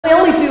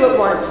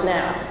this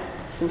now,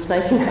 since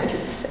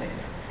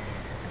 1996.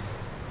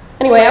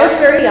 Anyway, I was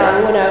very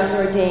young when I was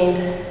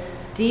ordained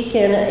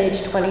deacon at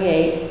age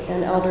 28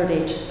 and elder at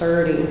age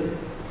 30.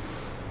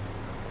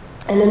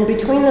 And in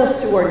between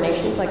those two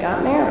ordinations, I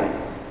got married.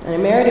 And I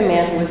married a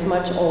man who was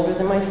much older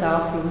than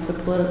myself. He was a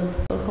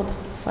political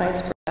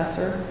science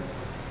professor.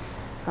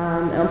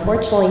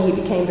 Unfortunately,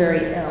 he became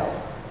very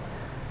ill.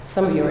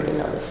 Some of you already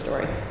know this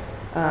story.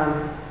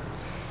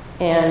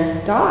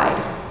 And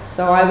died.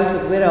 So I was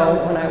a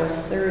widow when I was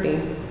 30.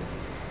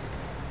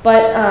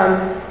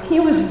 But he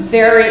was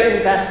very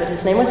invested.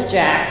 His name was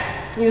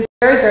Jack. He was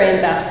very, very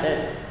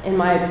invested in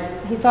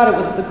he thought it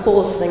was the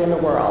coolest thing in the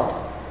world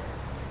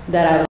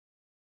that I was.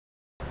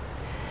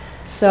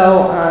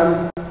 So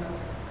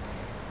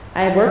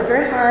I had worked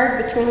very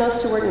hard between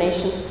those two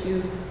ordinations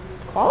to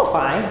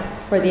qualify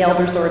for the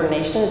elder's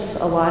ordination. It's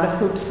a lot of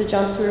hoops to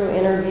jump through,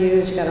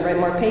 interviews, you gotta write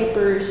more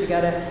papers, you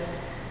gotta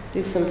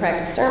do some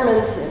practice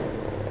sermons.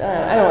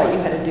 I don't know what you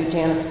had to do,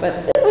 Janice, but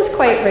it was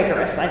quite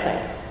rigorous, I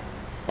think.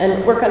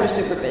 And work under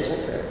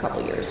supervision for a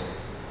couple years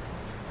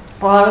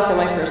while I was in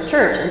my first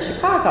church in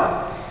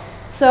Chicago.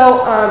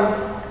 So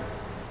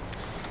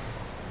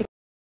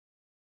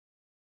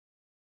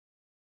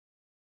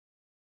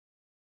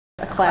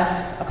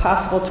a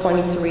possible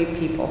 23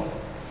 people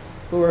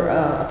who were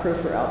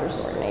approved for elder's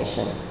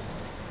ordination.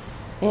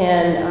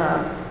 And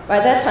by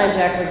that time,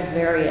 Jack was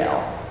very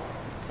ill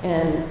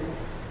and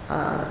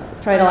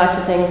tried lots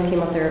of things,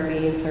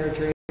 chemotherapy and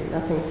surgery.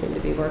 Nothing seemed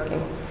to be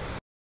working.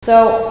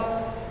 So,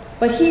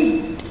 but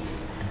he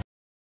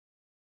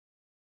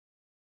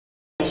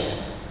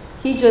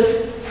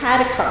just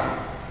had to come.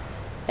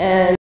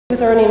 And he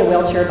was already in a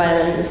wheelchair by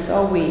then. He was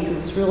so weak. He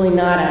was really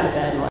not out of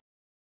bed much.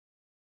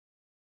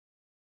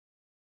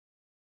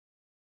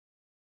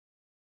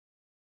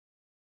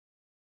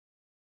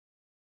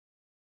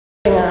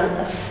 On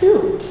a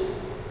suit.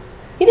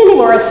 He didn't even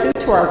wear a suit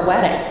to our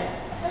wedding.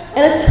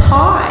 And a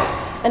tie.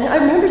 And I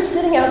remember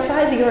sitting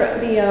outside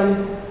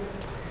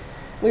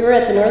we were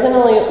at the Northern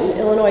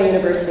Illinois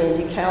University in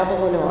DeKalb,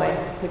 Illinois,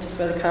 which is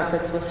where the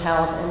conference was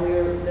held,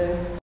 and the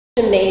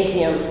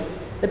gymnasium,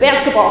 the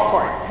basketball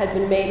court, had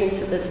been made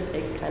into this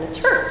big kind of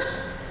church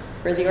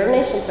for the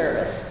ordination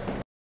service.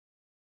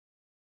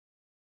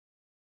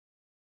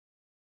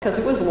 Because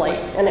it was late,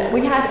 and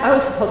I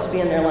was supposed to be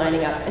in there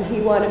lining up, and he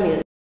wanted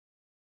me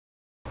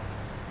to.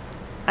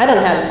 I don't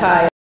know how to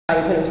tie,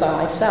 I put it on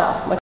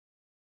myself. Much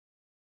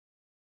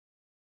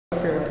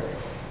through it.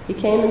 He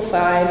came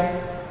inside.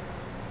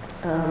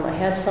 I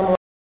had someone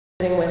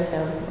sitting with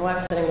him. Well, I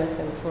was sitting with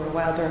him for a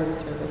while during the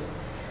service.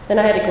 Then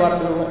I had to go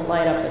up and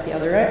line up with the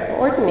other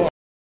ordinary.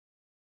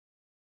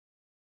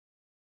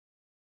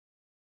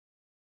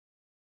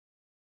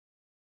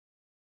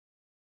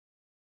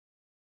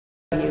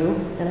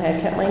 And I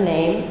had kept my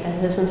name at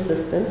his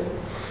insistence.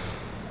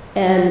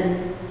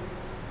 And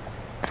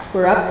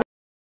we're up.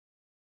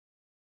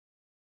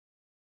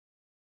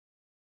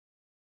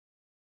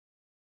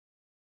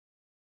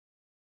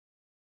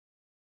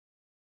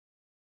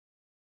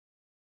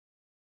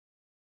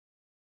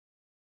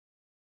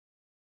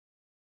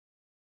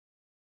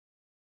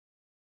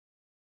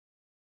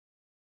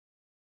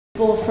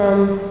 People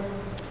from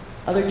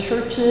other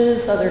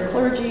churches, other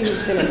clergy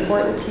who've been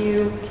important to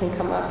you can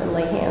come up and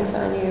lay hands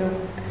on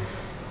you.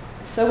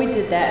 So we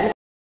did that.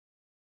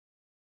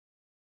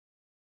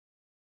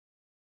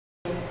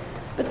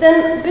 But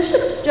then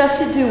Bishop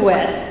Jesse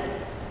DeWitt,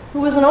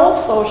 who was an old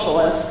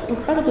socialist,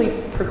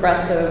 incredibly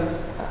progressive,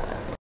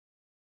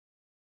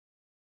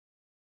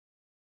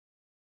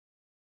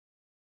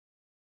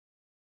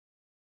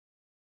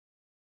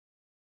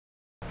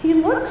 he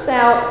looks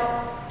out.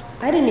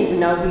 I didn't even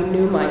know he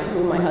knew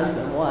who my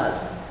husband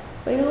was.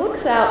 But he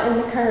looks out in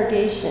the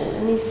congregation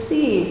and he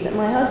sees that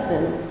my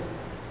husband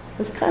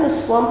was kind of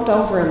slumped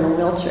over in the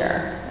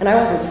wheelchair. And I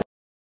wasn't sitting.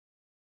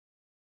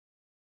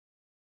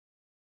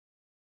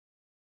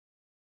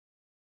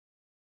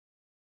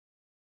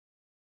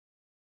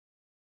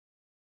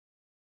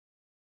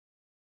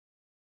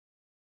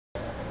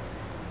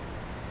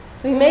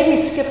 So he made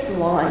me skip the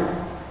line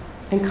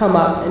and come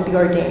up and be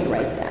ordained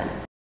right then.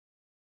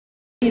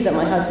 See that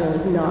my husband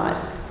was not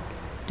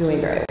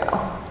doing very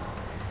well.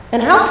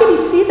 And how could he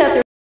see that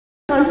there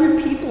were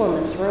 100 people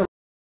in this room?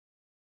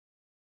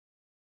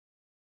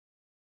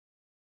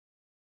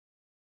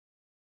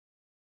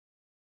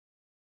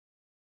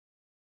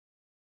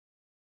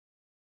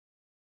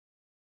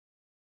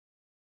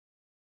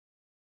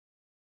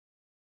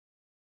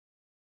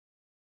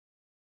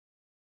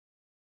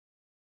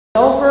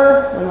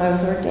 Over when I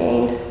was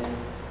ordained,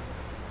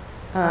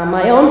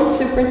 my own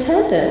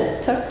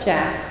superintendent took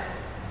Jack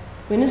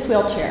in his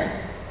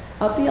wheelchair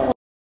up the elevator.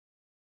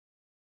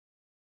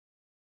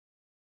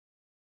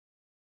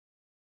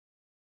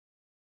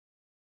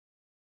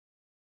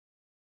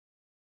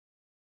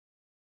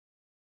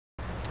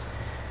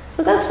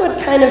 So that's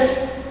what kind of,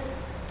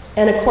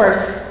 and of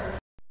course,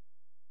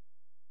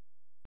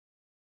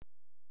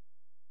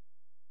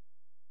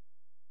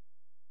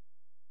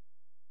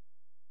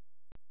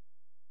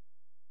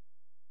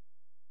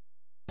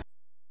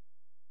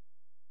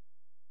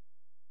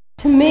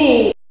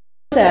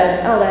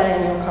 says, oh, that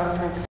annual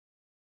conference.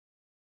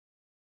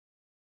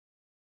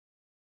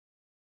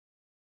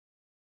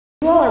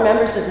 You all are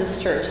members of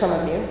this church, some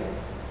of you.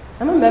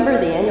 I'm a member of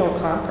the annual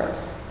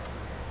conference.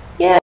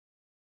 Yeah.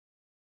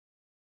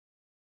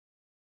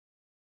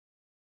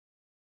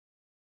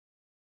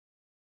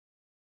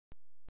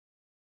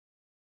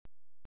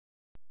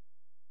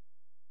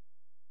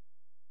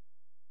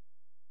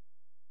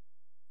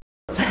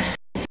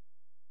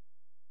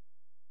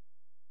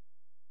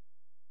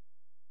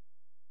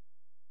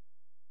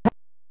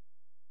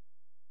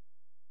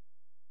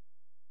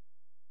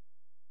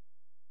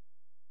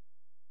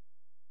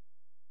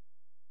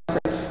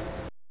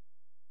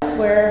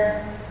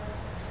 Where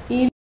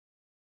he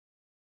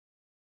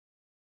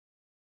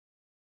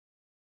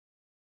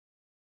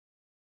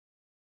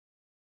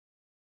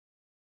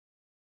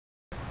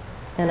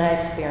and I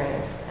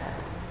experienced that.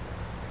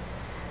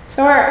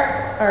 So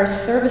our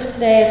service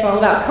today is all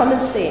about come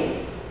and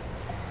see.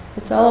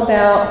 It's all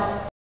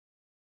about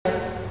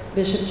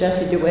Bishop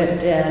Jesse DeWitt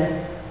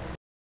did.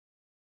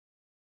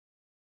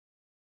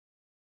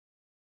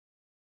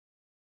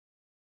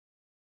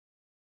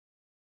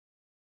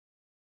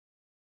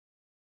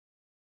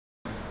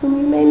 Whom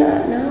you may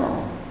not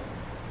know.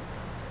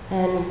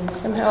 And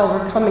somehow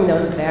overcoming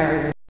those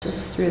barriers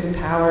just through the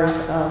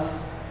powers of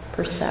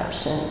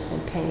perception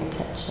and paying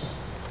attention.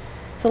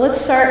 So let's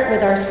start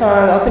with our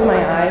song, Open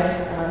My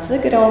Eyes. It's a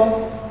good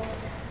old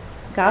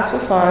gospel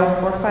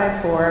song,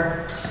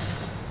 454,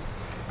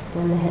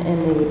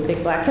 in the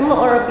big black hymnal,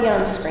 or it'll be on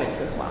the screens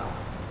as well.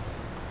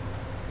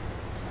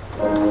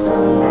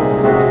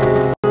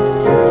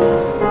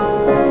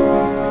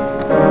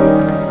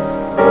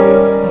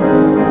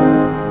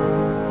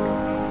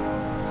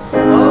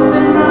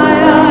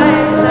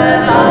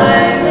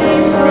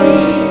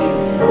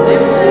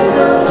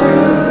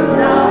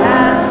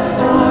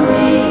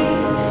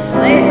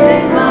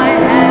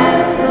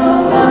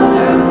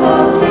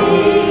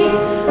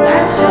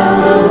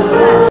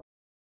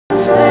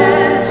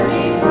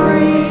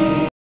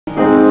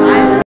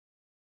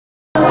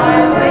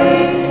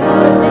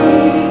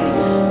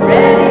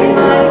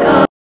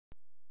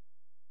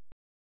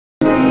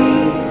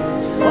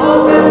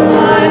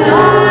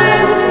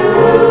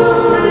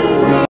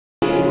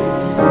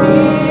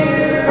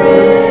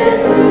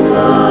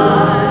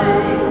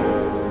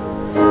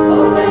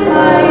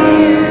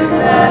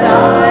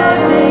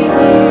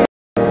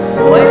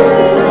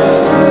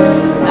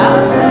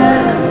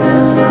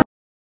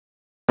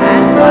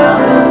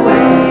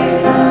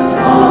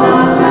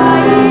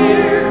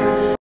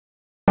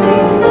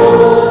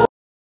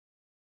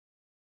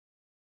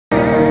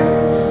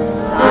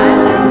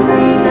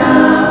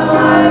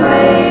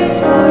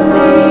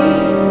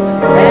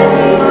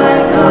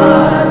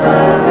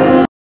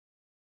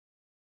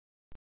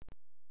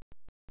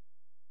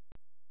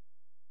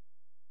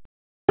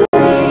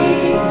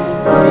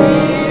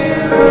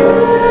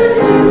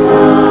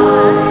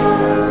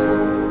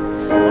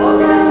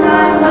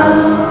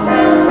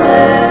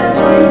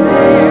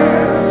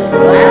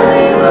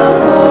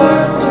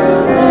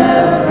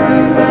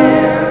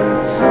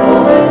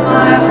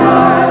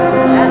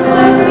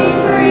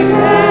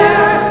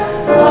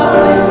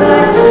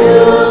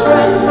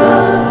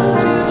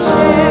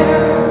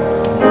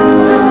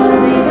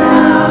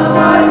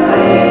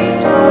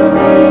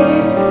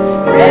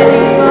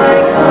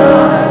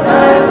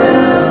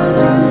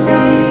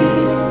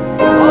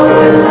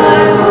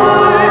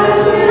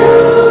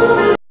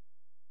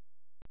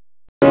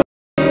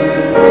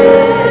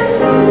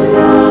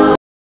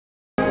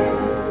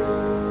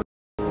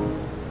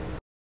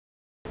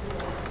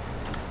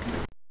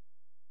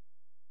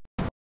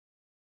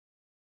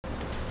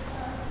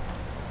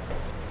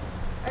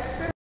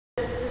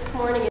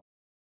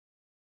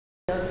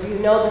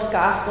 Know this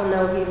gospel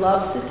know he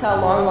loves to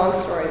tell long, long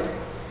stories.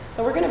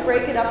 So we're going to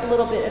break it up a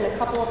little bit in a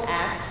couple of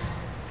acts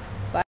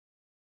by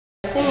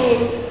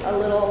singing a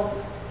little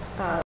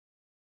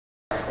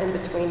in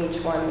between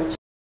each one, which is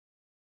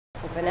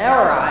Open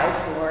Our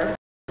Eyes, Lord,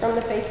 from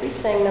the Faith We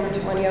Sing, number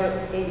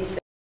 2086.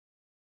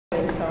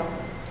 So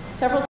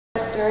several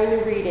times during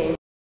the reading,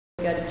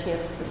 we got a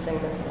chance to sing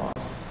this song.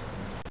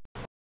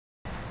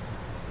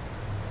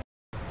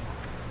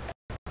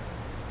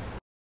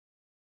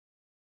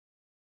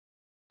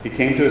 He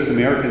came to a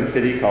Samaritan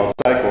city called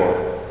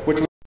Sychar, which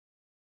was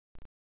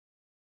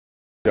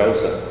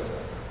Joseph.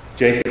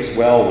 Jacob's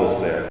well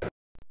was there.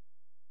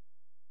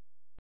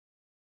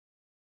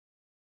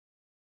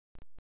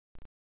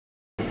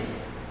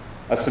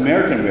 A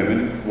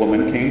Samaritan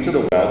woman came to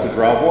the well to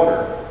draw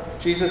water.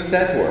 Jesus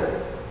said to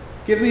her,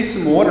 "Give me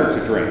some water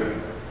to drink."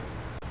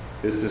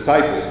 His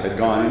disciples had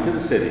gone into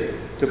the city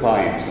to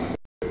buy him some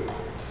food.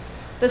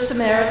 The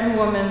Samaritan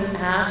woman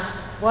asked,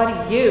 "Why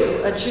do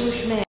you, a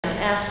Jewish man,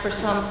 ask for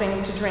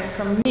something to drink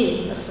from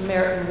me, a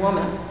Samaritan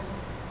woman?"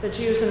 The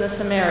Jews and the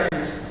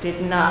Samaritans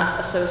did not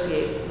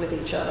associate with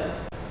each other.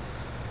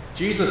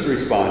 Jesus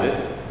responded,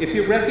 "If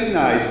you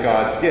recognize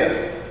God's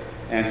gift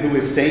and who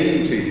is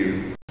saying to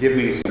you, 'Give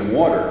me some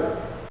water,'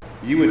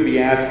 you would be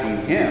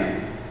asking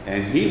him,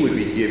 and he would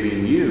be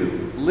giving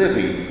you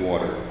living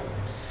water."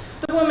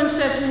 The woman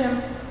said to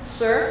him,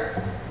 "Sir,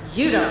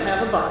 you don't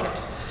have a bucket,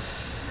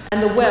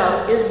 and the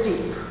well is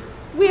deep.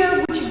 Where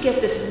would you get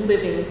this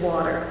living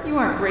water? You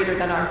aren't greater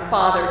than our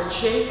father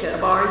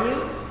Jacob, are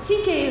you?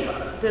 He gave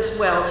this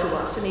well to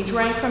us, and he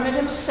drank from it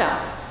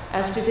himself,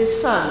 as did his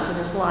sons and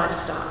his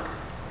livestock."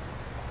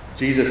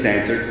 Jesus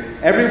answered,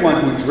 "Everyone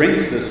who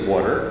drinks this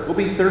water will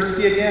be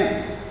thirsty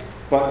again.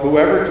 But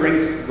whoever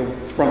drinks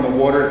from the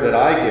water that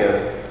I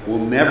give will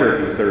never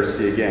be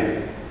thirsty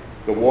again.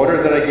 The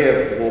water that I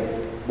give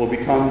will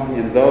become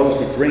in those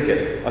who drink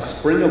it a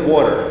spring of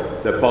water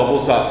that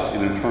bubbles up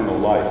in eternal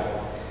life."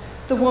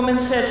 The woman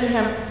said to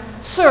him,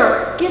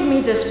 "Sir, give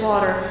me this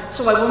water,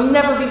 so I will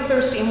never be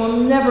thirsty and will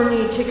never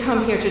need to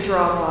come here to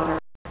draw water."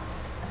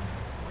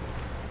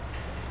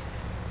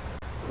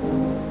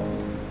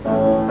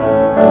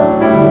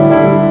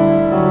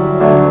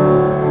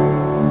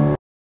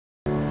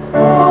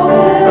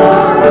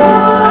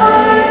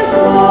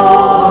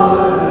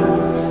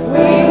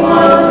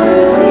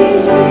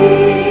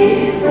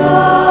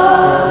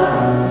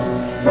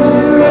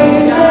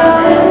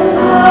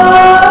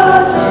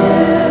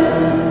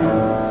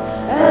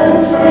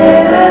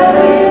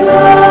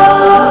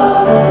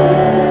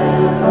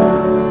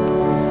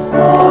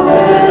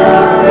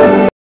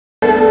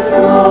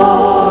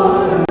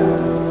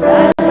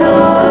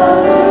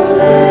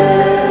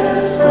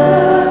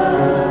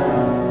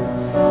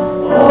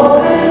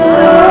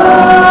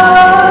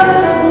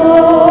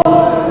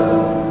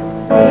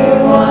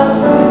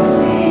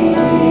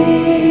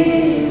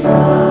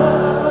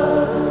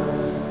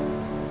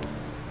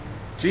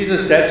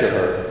 Jesus said to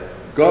her,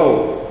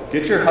 "Go,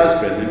 get your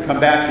husband and come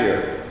back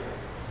here."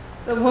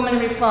 The woman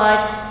replied,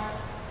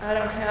 "I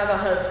don't have a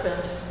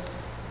husband."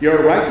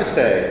 "You're right to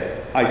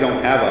say, 'I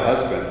don't have a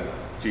husband,'"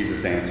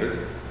 Jesus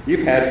answered.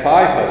 "You've had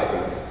 5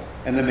 husbands,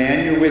 and the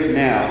man you're with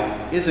now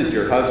isn't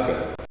your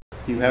husband.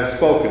 You have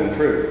spoken the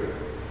truth."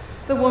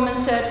 The woman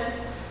said,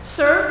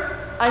 "Sir,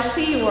 I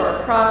see you are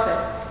a prophet.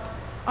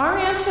 Our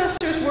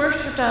ancestors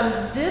worshipped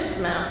on this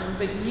mountain,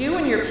 but you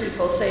and your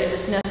people say it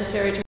is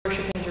necessary to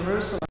worship in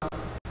Jerusalem."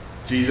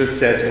 Jesus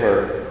said to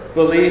her,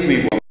 "Believe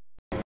me,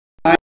 woman,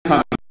 I'm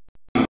coming,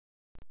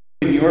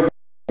 and your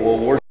people will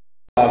worship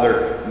the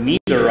Father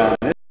neither on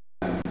this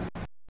mountain.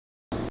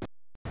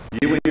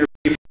 You and your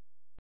people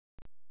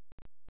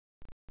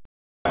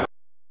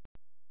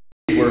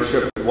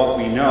worship what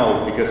we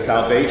know because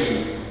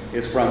salvation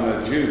is from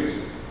the Jews,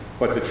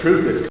 but the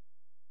truth is coming.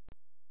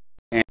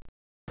 And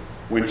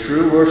when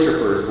true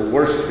worshipers will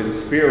worship in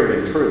spirit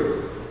and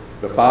truth,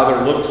 the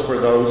Father looks for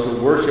those who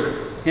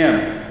worship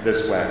him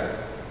this way.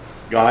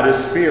 God is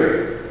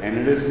spirit, and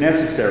it is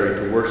necessary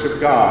to worship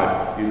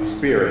God in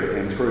spirit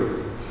and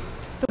truth."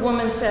 The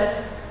woman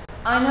said,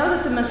 "I know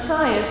that the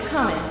Messiah is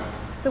coming,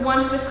 the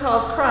one who is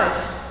called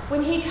Christ.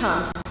 When he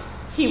comes,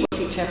 he will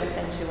teach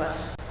everything to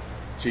us."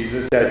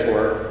 Jesus said to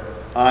her,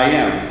 "I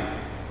am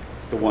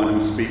the one who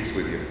speaks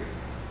with you."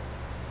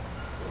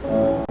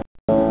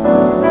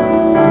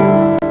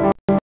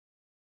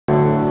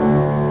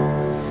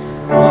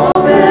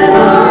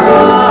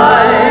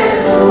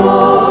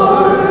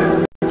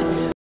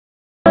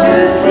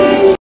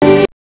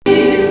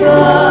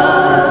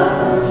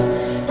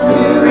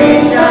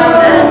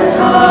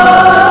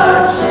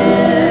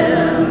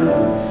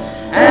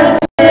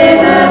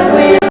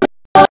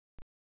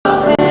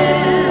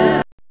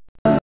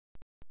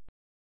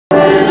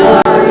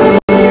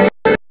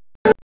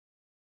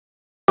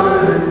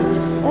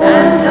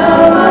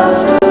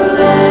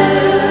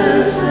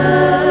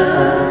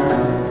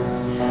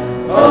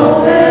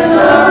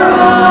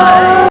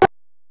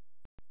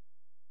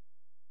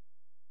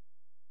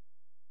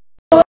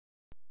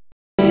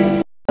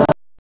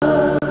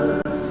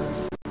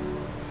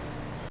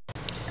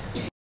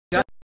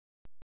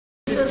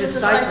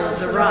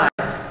 Disciples arrived.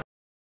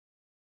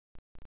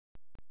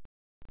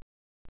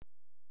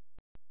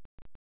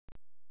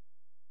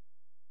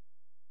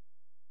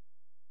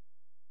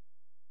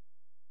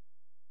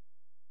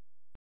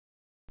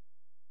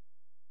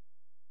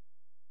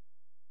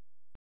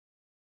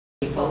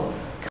 People,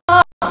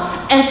 come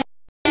and see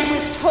who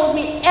has told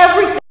me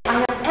everything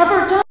I have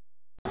ever done.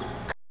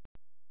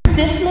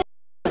 This man,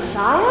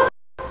 Messiah?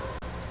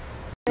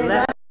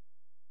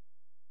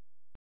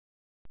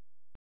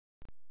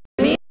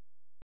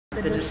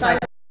 The disciples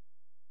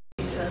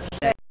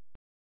said,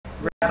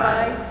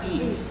 "Rabbi,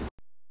 eat."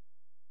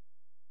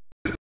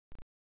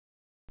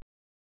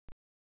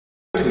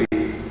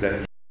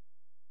 That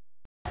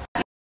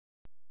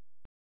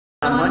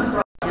Someone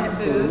brought him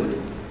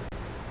food.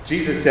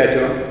 Jesus said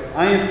to him,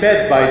 "I am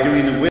fed by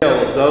doing the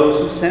will of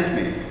those who sent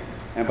me,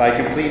 and by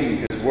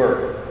completing his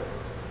work.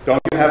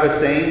 Don't you have a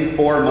saying,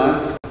 4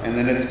 months, and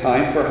then it's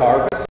time for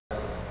harvest?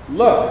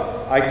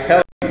 Look, I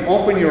tell you,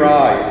 open your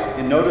eyes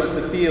and notice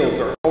the fields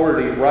are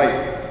already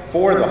ripe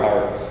for the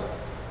harvest.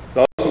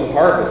 Those who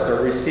harvest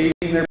are receiving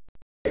their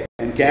pay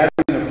and gathering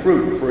the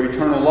fruit for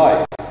eternal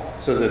life,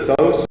 so that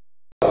those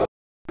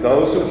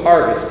who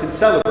harvest can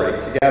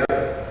celebrate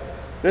together.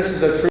 This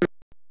is a true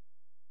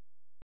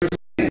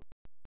saying."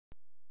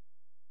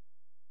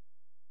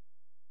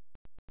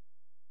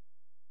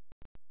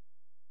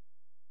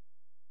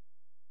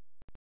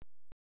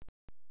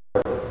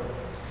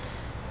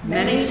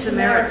 Many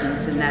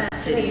Samaritans in that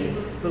city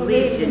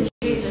believed in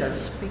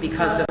Jesus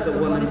because of the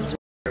woman's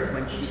word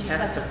when she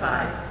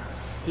testified,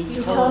 "He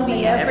told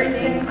me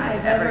everything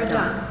I've ever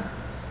done."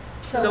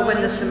 So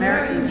when the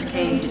Samaritans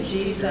came to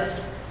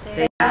Jesus,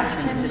 they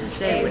asked him to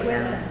stay with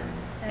them,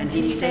 and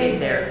he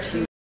stayed there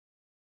 2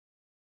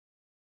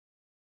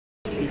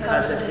 days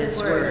because of his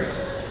word.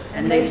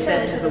 And they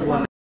said to the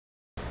woman,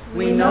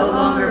 "We no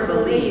longer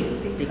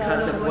believe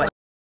because of what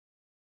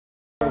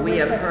we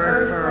have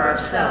heard for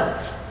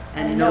ourselves,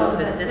 and know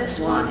that this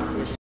one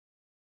is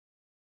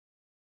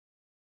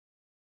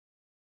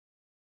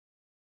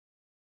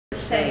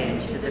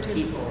saying to the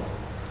people."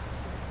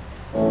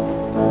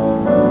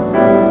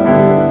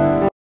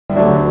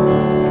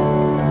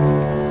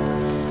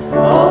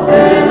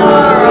 Open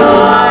our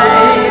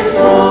eyes,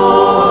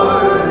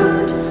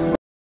 Lord,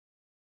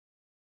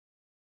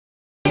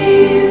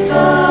 Jesus,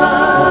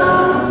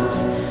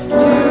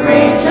 to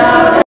reach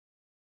out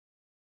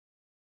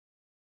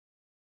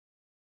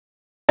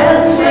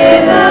and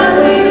say that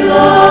we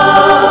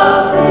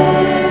love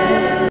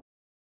Him.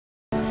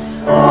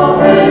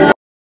 Open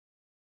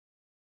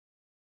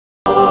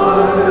our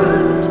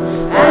Lord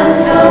and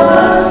help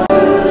us to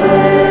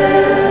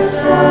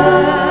listen.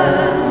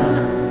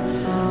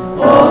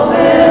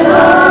 Open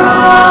our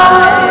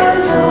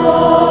eyes,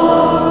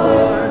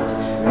 Lord.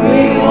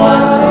 We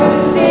want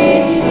to see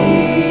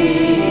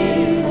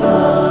Jesus.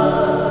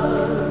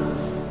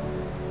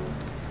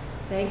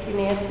 Thank you,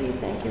 Nancy.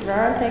 Thank you,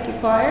 Ron. Thank you,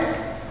 choir.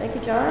 Thank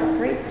you, John.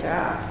 Great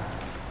job.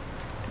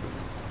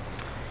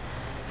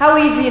 How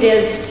easy it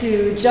is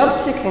to jump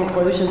to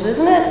conclusions,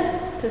 isn't it?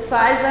 To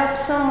size up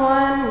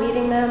someone,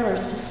 meeting them, or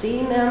just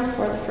seeing them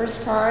for the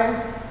first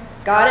time.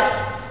 Got it?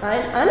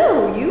 I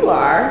know who you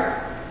are.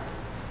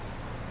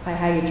 By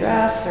how you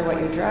dress, or what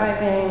you're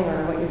driving,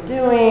 or what you're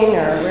doing,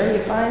 or where you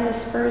find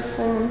this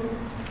person.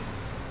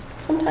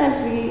 Sometimes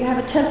we have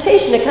a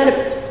temptation to kind of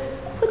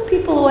put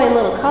people away in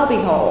little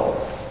cubby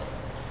holes.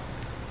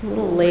 A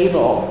little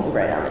label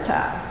right on the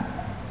top.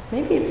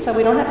 Maybe it's so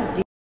we don't have to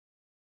deal.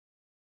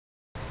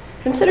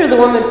 Consider the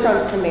woman from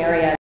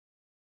Samaria.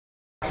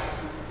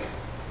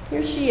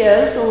 Here she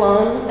is,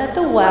 alone at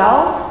the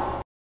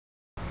well.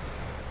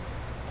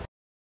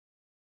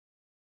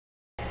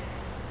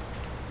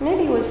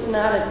 Maybe it was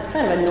not a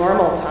kind of a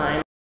normal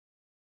time.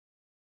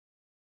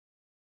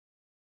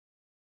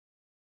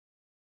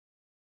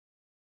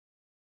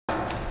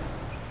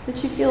 Did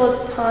she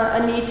feel a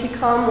need to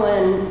come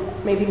when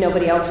maybe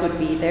nobody else would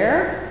be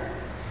there?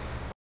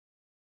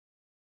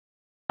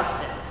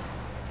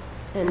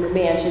 And the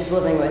man she's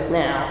living with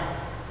now.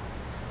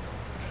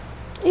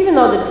 Even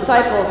though the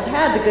disciples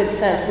had the good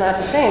sense not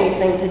to say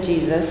anything to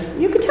Jesus,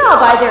 you could tell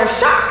by their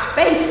shocked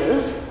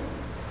faces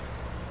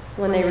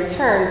when they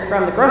returned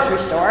from the grocery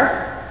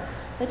store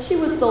that she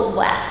was the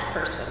last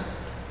person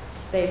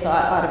they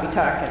thought ought to be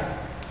talking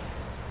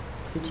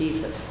to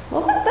Jesus.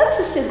 Well, that's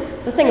just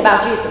the thing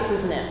about Jesus,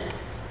 isn't it?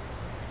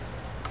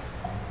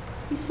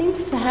 He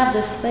seems to have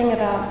this thing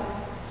about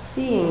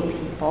seeing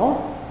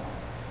people,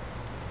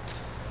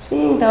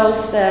 seeing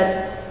those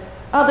that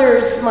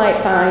others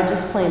might find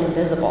just plain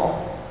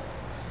invisible.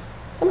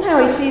 Somehow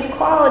he sees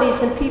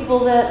qualities in people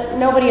that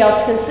nobody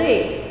else can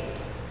see.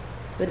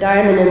 The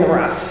diamond in the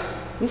rough.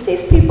 He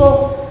sees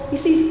people, he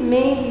sees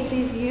me, he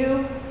sees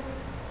you,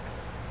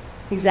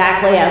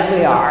 exactly as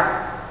we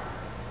are.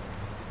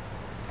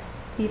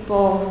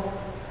 People,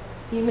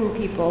 even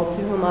people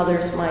to whom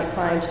others might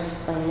find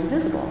just plain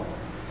invisible.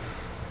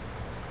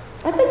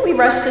 I think we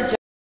rush to judge.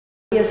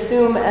 We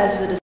assume, as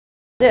the disciples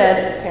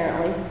did,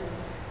 apparently,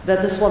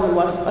 that this woman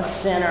was a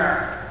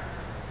sinner.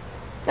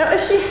 Now,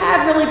 if she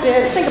had really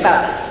been, think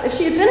about this, if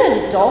she had been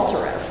an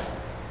adulteress,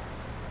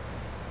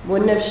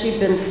 wouldn't have she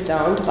been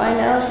stoned by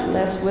now? And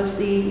that was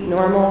the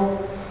normal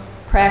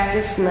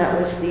practice, and that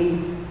was the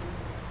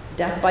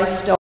death by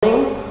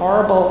stoning,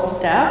 horrible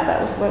death.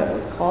 That was what it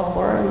was called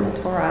for in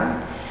the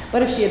Torah.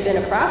 But if she had been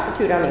a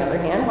prostitute, on the other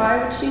hand, why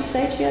would she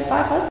say she had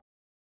 5 husbands?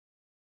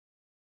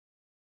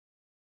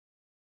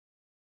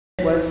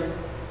 It was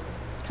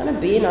kind of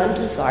being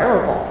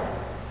undesirable.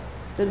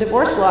 The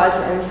divorce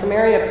laws in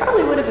Samaria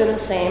probably would have been the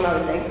same, I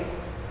would think,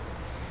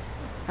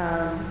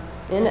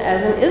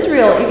 as in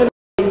Israel, even though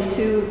these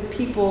two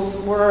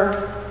peoples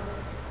were,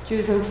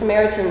 Jews and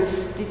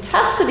Samaritans,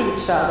 detested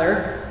each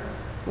other,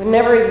 would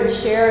never even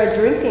share a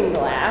drinking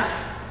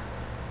glass.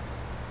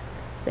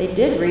 They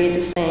did read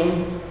the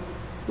same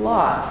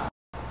laws.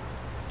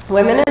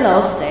 Women in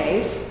those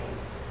days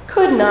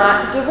could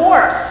not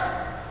divorce.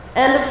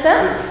 End of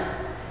sentence.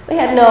 They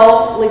had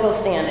no legal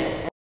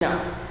standing. No.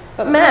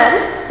 But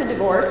men could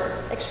divorce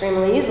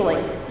extremely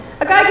easily.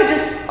 A guy could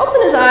just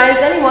open his eyes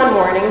any one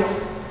morning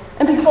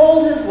and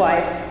behold his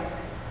wife.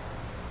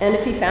 And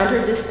if he found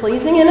her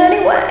displeasing in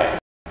any way,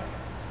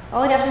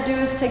 all he'd have to do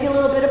is take a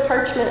little bit of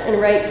parchment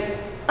and write,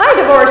 "I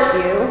divorce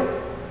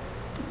you,"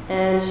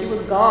 and she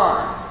was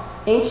gone.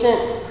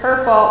 Ancient,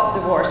 her fault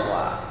divorce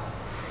law.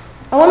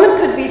 A woman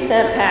could be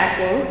sent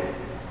packing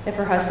if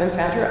her husband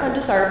found her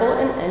undesirable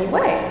in any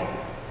way.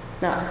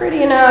 Not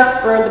pretty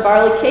enough, burned the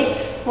barley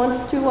cakes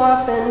once too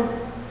often,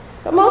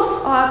 But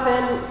most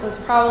often, it was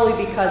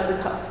probably because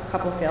the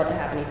couple failed to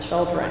have any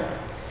children.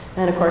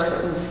 And of course,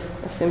 it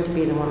was assumed to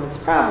be the woman's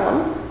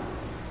problem.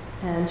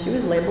 And she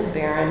was labeled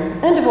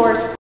barren and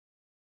divorced.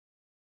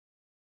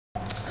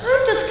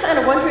 I'm just kind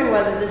of wondering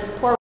whether this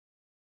poor woman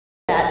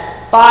did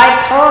that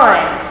 5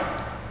 times.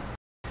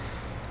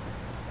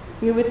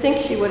 You would think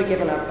she would have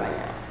given up by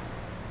now.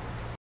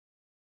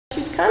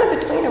 She's kind of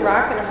between a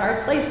rock and a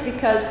hard place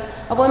because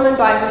a woman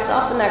by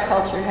herself in that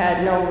culture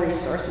had no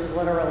resources,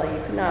 literally.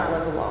 You could not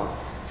live alone.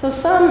 So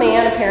some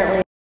man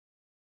apparently.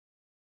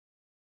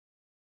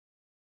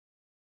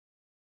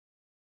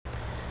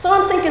 So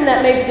I'm thinking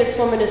that maybe this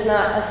woman is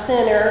not a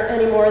sinner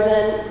any more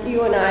than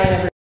you and I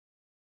ever.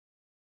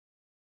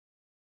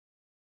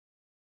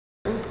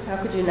 How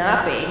could you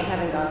not be,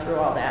 having gone through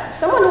all that?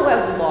 Someone who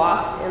has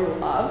lost in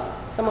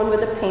love, someone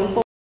with a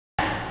painful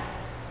past.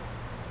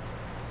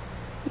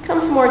 It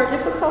becomes more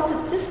difficult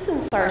to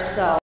distance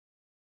ourselves.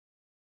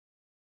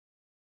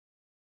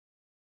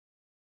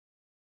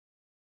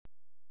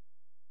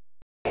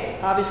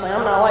 Obviously,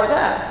 I'm not like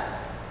that.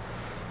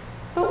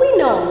 But we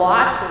know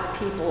lots of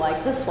people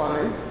like this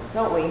woman,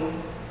 don't we?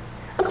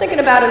 I'm thinking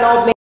about an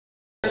old man in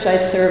the church I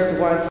served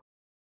once.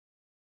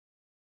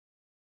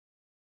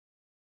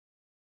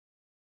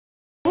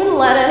 He wouldn't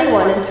let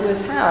anyone into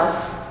his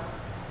house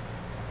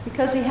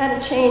because he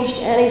hadn't changed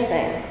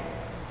anything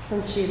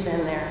since she'd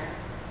been there.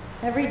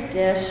 Every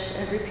dish,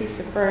 every piece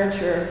of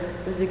furniture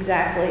was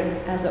exactly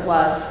as it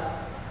was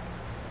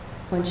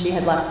when she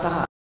had left the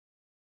house.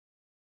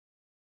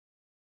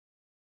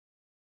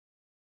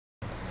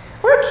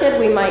 We're a kid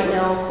we might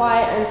know,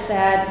 quiet and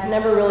sad,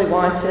 never really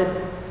wanted,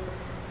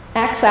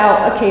 acts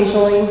out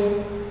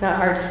occasionally, not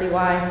hard to see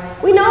why.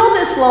 We know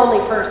this lonely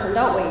person,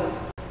 don't we?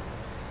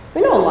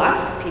 We know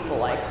lots of people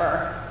like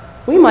her.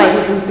 We might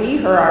even be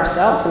her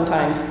ourselves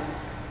sometimes.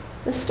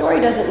 The story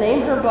doesn't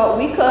name her, but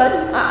we could.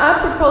 I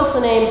propose the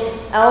name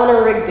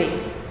Eleanor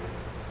Rigby.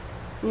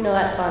 You know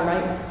that song,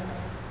 right?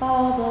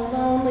 All the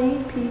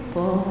lonely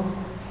people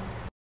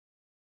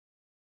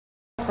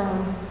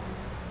from.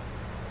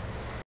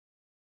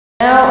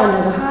 Now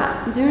under the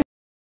hot noon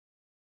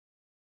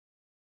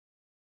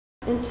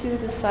into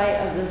the sight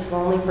of this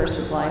lonely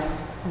person's life,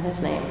 and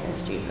his name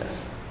is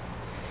Jesus.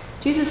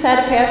 Jesus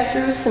had to pass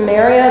through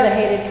Samaria, the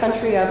hated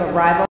country of a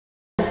rival,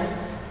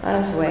 on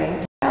his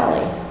way to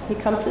Galilee. He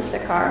comes to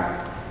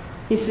Sychar.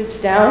 He sits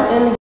down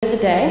in the heat of the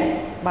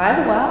day by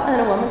the well,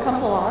 and a woman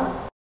comes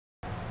along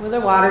with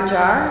a water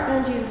jar,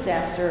 and Jesus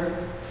asks her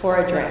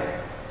for a drink.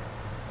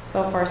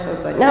 So far, so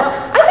good. Now,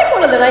 I think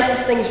one of the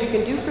nicest things you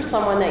can do for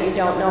someone that you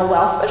don't know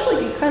well,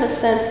 especially if you kind of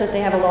sense that they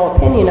have a low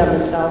opinion of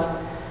themselves,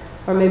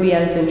 or maybe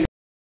has been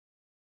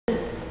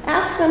treated,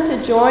 ask them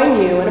to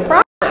join you in a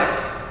project.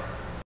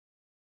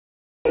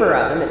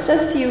 Of them. It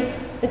says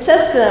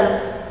to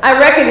them, I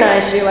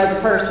recognize you as a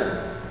person.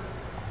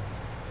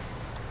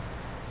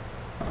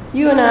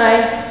 You and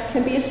I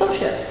can be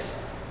associates.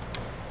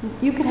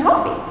 You can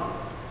help me.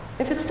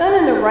 If it's done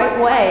in the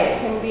right way, it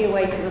can be a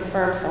way to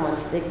affirm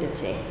someone's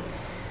dignity.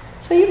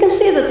 So you can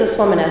see that this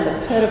woman has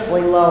a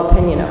pitifully low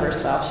opinion of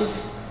herself.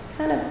 She's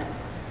kind of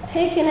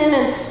taken in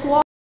and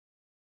swallowed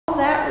all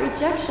that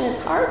rejection. It's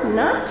hard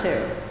not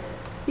to.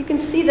 You can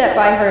see that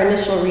by her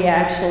initial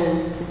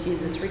reaction to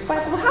Jesus'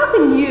 request. Well, how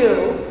can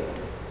you,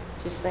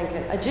 she's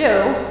thinking, a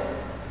Jew,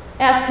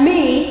 ask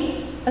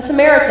me, a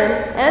Samaritan,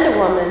 and a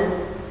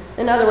woman,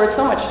 in other words,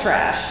 so much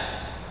trash,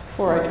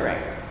 for a drink?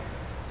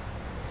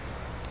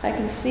 I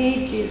can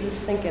see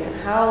Jesus thinking,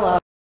 how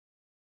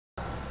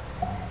lovely.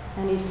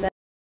 And he said,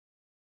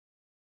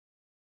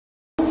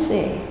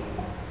 see,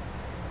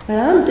 but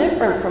I'm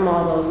different from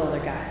all those other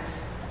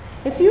guys.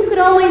 If you could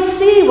only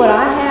see what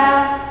I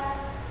have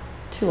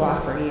to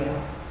offer you.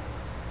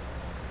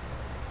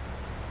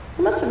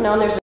 He must have known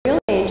there's a real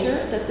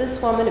danger that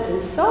this woman had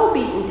been so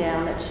beaten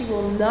down that she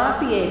will not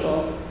be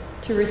able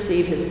to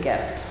receive his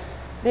gift.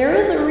 There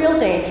is a real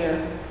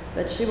danger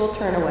that she will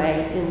turn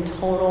away in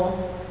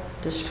total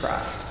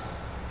distrust.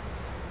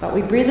 But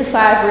we breathe a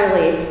sigh of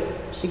relief.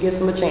 She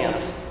gives him a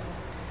chance.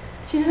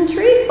 She's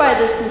intrigued by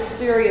this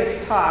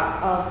mysterious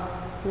talk of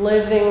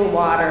living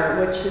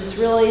water, which is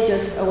really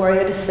just a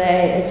way to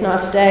say it's not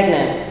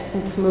stagnant,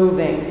 it's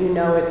moving. You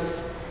know,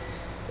 it's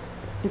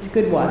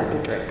good water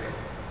to drink.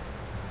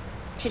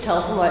 She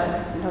tells him what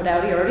no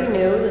doubt he already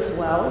knew. This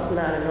well is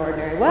not an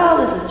ordinary well.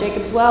 This is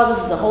Jacob's well.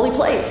 This is a holy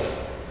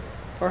place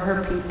for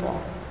her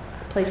people,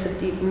 a place of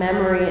deep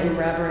memory and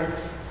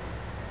reverence.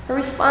 Her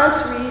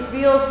response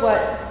reveals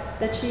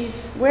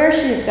where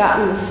she's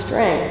gotten the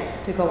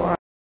strength to go on.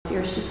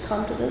 Here she's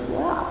come to this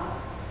well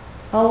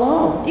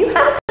alone. Do you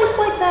have a place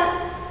like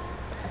that?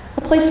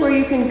 A place where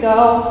you can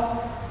go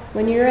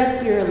when you're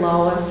at your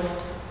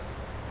lowest,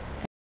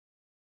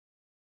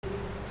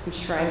 some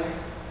strength,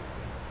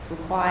 some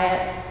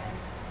quiet.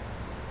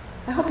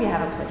 I hope you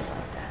have a place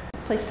like that,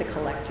 a place to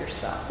collect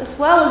yourself. This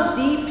well is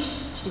deep,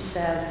 she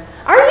says.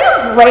 Are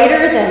you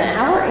greater than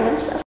our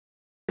ancestors?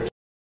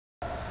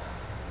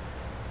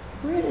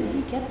 Where did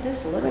he get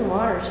this living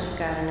water? She's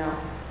got to know.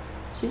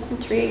 She's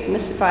intrigued,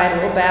 mystified, a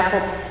little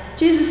baffled.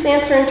 Jesus'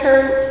 answer in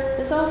turn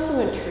is also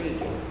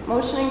intriguing.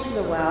 Motioning to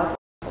the well, to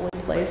the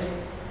holy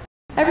place.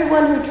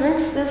 Everyone who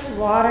drinks this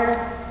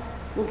water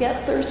will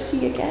get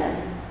thirsty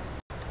again.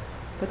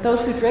 But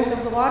those who drink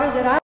of the water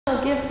that I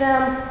shall give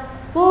them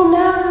will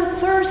never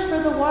thirst, for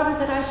the water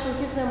that I shall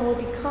give them will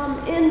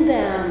become in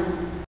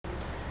them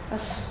a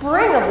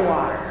spring of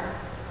water,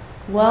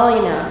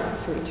 welling up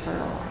to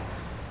eternal life.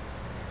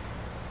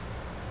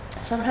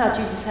 Somehow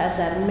Jesus has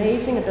that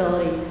amazing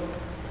ability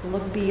to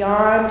look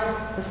beyond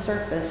the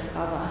surface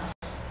of us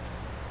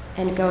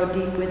and go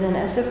deep within,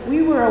 as if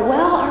we were a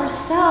well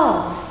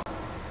ourselves.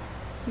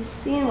 He's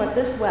seen what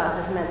this well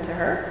has meant to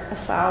her, a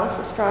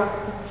solace,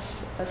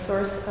 a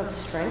source of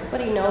strength,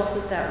 but he knows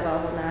that that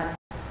well will not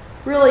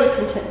really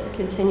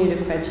continue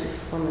to quench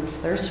this woman's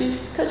thirst,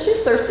 because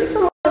she's thirsty for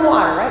more than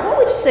water, right? What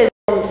would you say this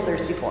woman's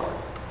thirsty for?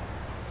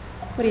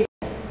 What do you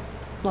think?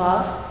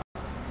 Love,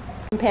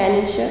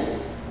 companionship,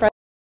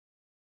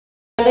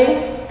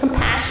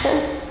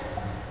 compassion,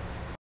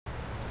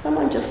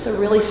 someone just to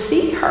really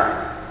see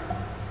her,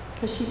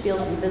 because she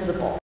feels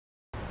invisible.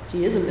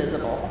 She is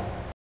invisible.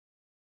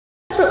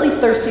 Desperately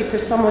thirsty for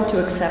someone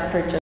to accept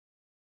her. Just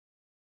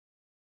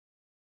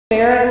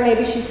barren,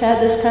 maybe she's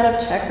had this kind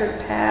of checkered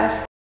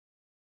past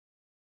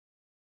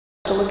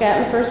to look at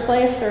in the first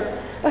place,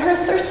 but her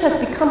thirst has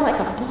become like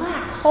a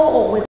black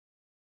hole with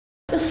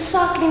just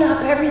sucking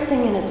up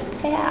everything in its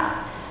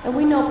path. And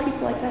we know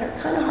people like that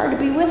are kind of hard to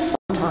be with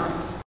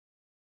sometimes.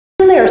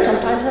 There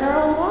sometimes in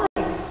our own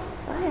life.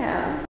 I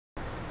have.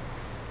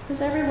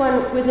 Because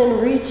everyone within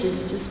reach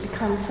has just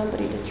become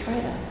somebody to try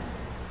to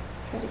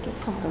get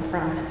something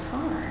from, and it's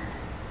hard.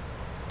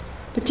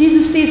 But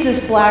Jesus sees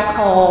this black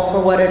hole for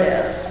what it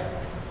is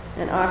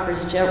and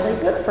offers gently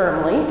but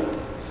firmly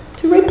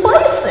to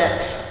replace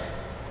it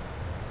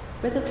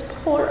with its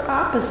polar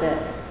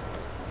opposite,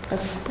 a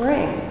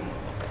spring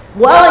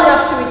welling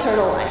up to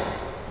eternal life.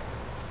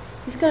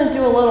 He's going to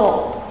do a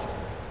little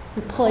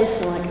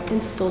replacing, like an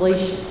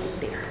installation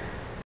right there.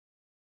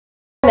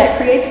 That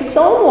creates its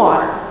own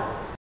water.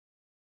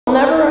 It will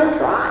never run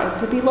dry,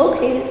 to be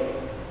located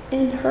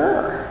in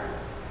her.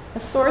 A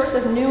source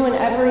of new and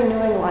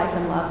ever-renewing life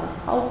and love and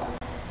hope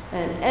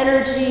and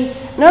energy.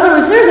 In other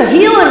words, there's a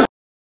healing,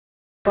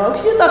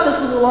 folks. You thought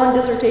this was a long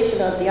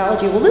dissertation on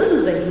theology. Well, this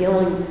is the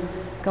healing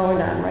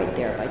going on right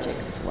there by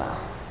Jacob's well.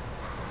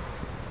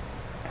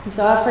 He's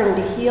offering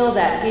to heal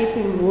that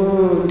gaping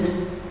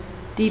wound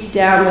deep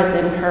down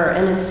within her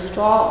and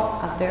install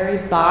a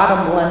very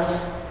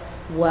bottomless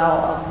well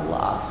of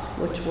love,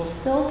 which will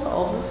fill to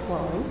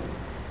overflowing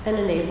and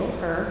enable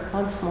her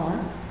once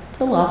more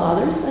to love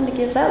others and to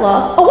give that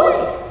love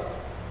away.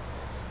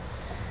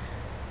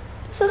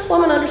 Does this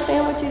woman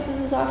understand what Jesus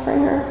is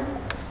offering her?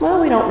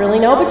 Well, we don't really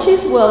know, but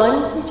she's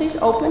willing. She's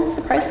open,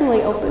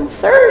 surprisingly open.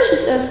 Sir, she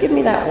says, give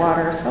me that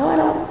water.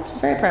 So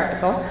she's very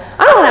practical.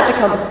 I don't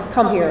have to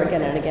come here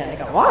again and again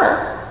to get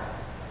water.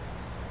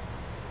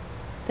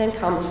 Then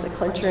comes the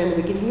clincher, and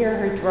we can hear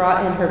her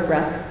draw in her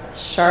breath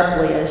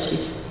sharply as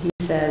he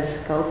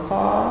says, go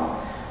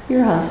call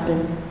your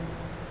husband.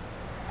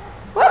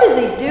 Why does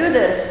he do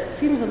this? It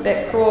seems a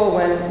bit cruel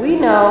when we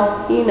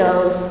know he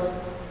knows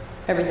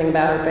everything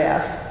about her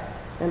past,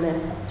 and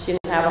then she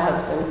didn't have a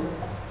husband.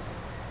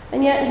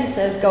 And yet he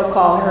says, go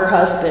call her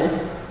husband.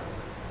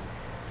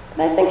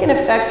 But I think in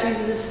effect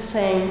Jesus is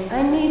saying,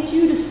 I need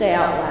you to say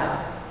out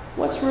loud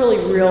what's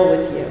really real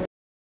with you.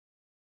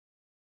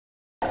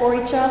 For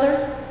each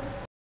other?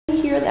 Do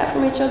we hear that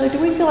from each other? Do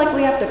we feel like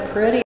we have to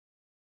pretty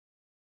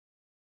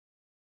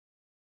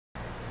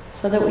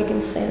so that we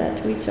can say that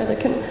to each other?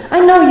 I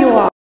know you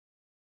all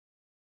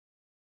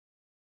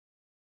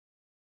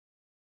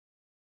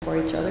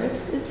for each other.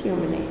 It's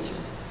human nature.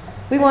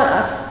 We want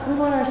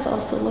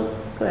ourselves to look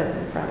good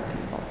in front of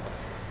people.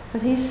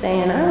 But he's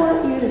saying, I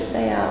want you to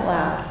say out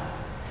loud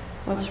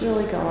what's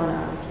really going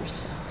on with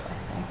yourself,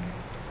 I think.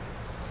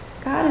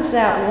 God is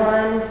that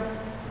one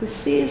who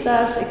sees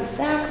us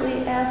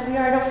exactly as we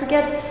are. Don't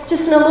forget,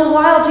 just in a little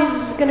while,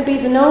 Jesus is going to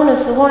be known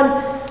as the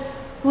one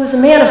who is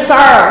a man of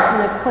sorrows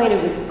and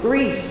acquainted with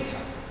grief.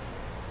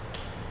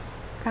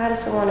 God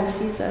is the one who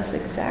sees us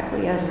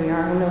exactly as we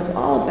are, who knows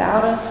all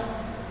about us,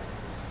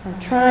 our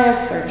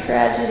triumphs, our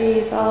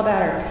tragedies, all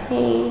about our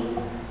pain,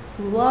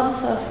 who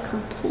loves us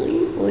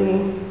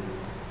completely,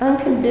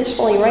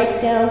 unconditionally,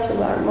 right down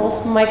to our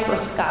most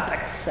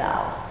microscopic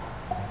cell.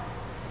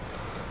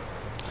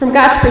 From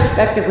God's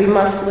perspective, we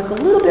must look a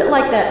little bit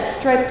like that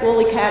striped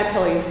woolly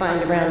caterpillar you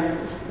find around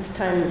this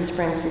time in the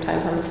spring,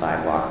 sometimes on the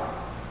sidewalk.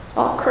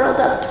 All curled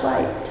up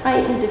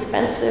tight and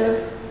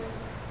defensive,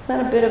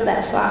 not a bit of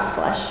that soft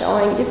flesh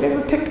showing. Have you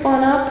ever picked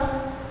one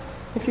up?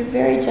 If you're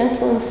very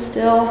gentle and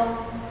still,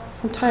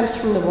 sometimes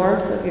from the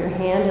warmth of your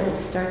hand, it'll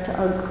start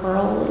to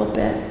uncurl a little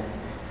bit.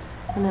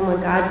 And then when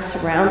God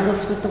surrounds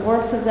us with the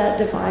warmth of that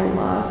divine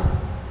love,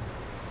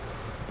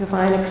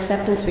 divine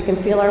acceptance, we can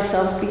feel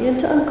ourselves begin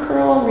to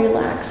uncurl and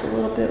relax a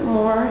little bit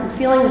more. And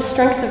feeling the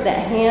strength of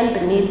that hand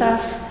beneath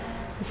us,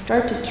 we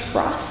start to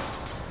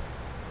trust.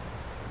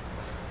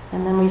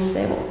 And then we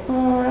say,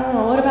 well, I don't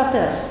know, what about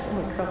this? And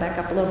we curl back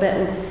up a little bit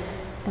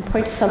and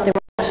point to something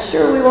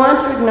Sure, we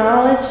want to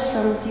acknowledge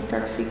some deep,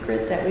 dark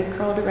secret that we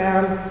curled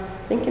around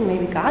thinking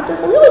maybe God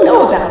doesn't really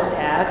know about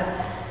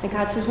that. And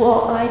God says,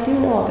 well, I do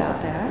know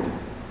about that.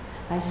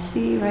 I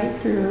see right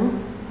through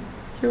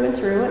and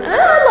through, and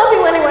I love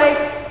you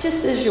anyway,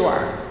 just as you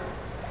are.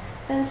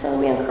 And so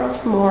we uncurl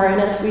some more,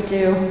 and as we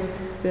do,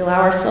 we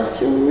allow ourselves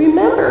to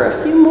remember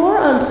a few more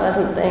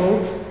unpleasant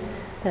things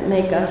that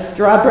make us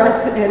draw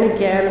breath in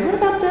again. What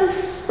about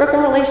this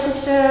broken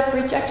relationship,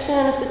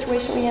 rejection, a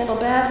situation we handled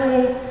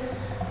badly?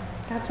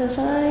 God says,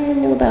 I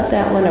knew about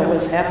that when it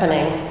was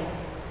happening,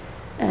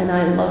 and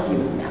I love you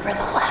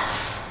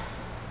nevertheless.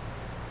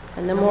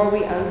 And the more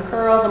we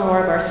uncurl, the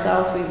more of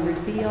ourselves we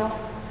reveal,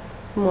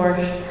 the more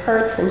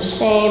hurts and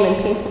shame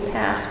and painful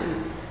past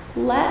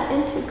we let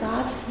into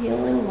God's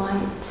healing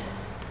light.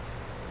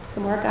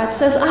 The more God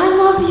says, I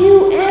love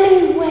you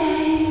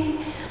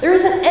anyway. There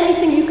isn't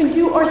anything you can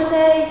do or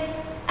say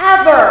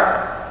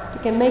ever that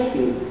can make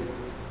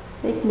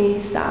me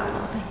stop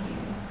loving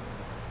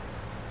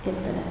you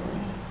infinitely.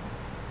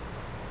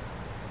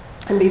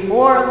 And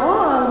before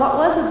long, what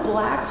was a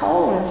black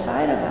hole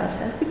inside of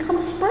us has become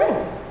a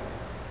spring,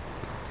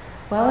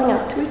 welling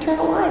up to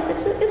eternal life.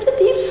 It's a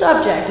deep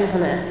subject,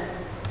 isn't it?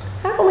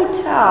 How can we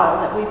tell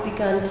that we've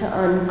begun to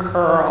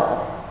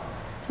uncurl,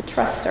 to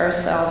trust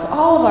ourselves,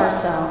 all of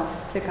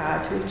ourselves, to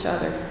God, to each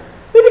other?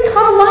 We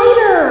become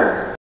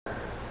lighter.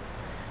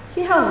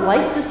 See how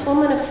light this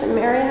woman of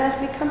Samaria has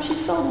become? She's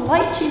so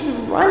light, she's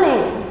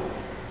running.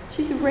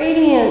 She's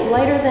radiant,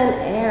 lighter than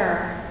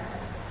air.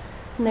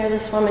 And there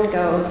this woman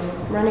goes,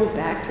 running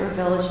back to her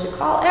village to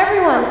call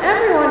everyone,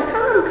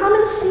 come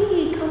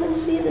and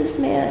see this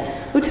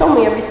man who told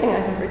me everything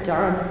I've ever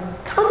done.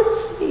 Come and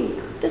see.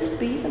 Could this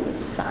be the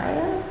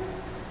Messiah?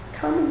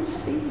 Come and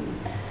see.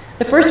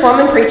 The first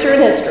woman preacher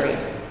in history.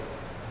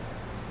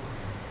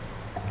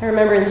 I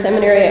remember in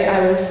seminary,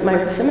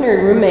 my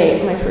seminary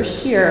roommate my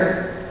first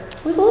year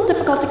was a little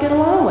difficult to get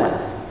along with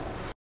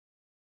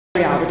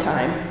all the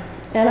time.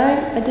 And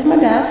I did my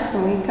best,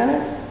 and we kind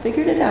of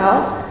figured it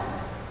out.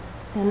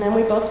 And then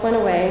we both went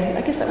away.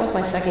 I guess that was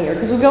my second year,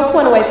 because we both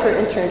went away for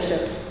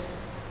internships.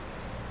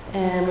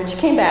 And when she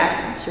came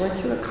back, she went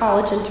to a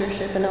college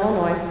internship in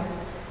Illinois.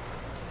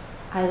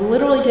 I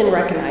literally didn't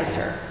recognize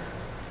her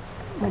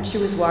when she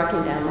was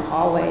walking down the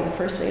hallway the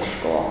first day of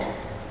school,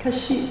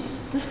 because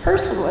this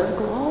person was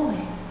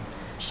glowing.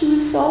 She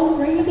was so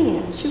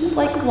radiant. She was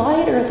like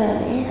lighter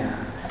than air.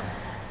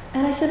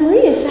 And I said,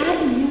 Maria, is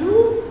that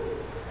you?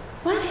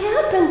 What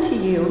happened to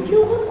you?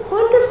 You look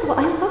wonderful.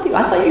 I love you.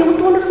 I thought you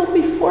looked wonderful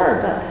before,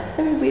 but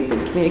I mean, we'd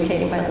been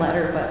communicating by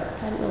letter, but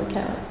I hadn't really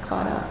kind of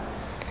caught up.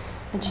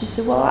 And she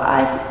said, well,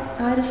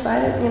 I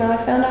decided, I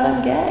found out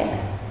I'm gay.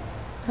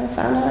 I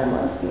found out I'm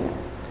lesbian.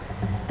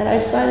 And I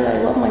decided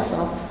I love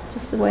myself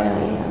just the way I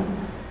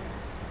am.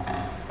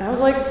 I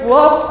was like,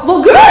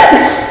 well, good.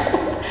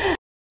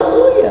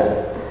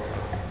 Hallelujah.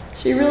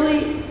 She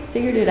really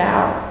figured it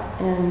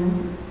out,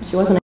 and she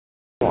wasn't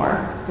anymore,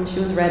 and she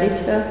was ready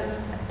to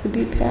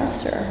be a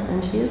pastor,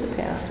 and she is a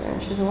pastor,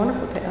 and she's a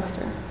wonderful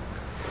pastor.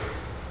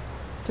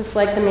 Just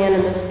like the man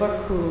in this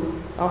book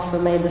who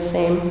also made the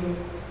same,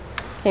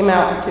 came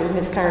out to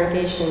his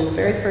congregation, the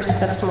very first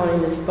testimony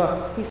in this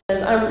book. He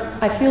says,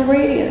 I feel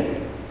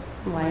radiant,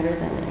 lighter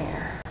than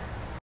air.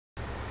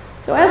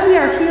 So as we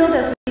are healed,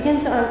 as we begin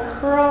to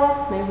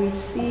uncurl, may we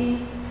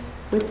see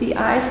with the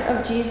eyes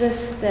of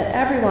Jesus that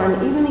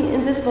everyone, even the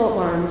invisible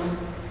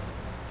ones,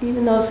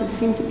 even those who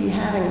seem to be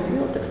having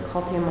real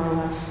difficulty among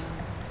us,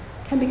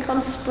 can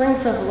become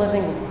springs of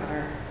living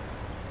water.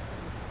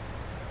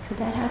 Could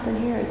that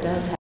happen here? It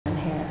does happen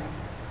here.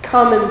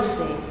 Come and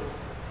see.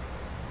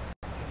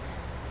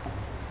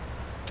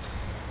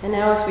 And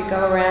now as we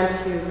go around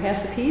to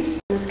pass the peace,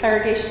 in this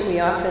congregation we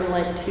often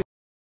like to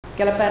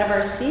get up out of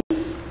our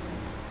seats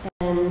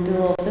and do a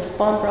little fist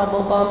bump,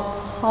 elbow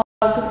bump,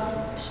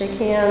 hug, shake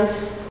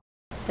hands,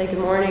 say good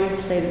morning,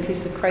 say the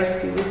peace of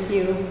Christ be with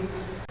you.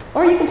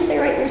 Or you can stay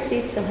right in your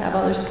seats and have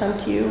others come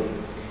to you.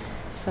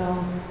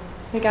 So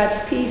may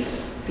God's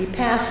peace be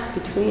passed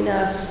between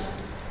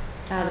us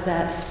out of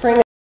that spring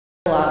of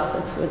love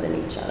that's within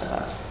each one of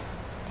us.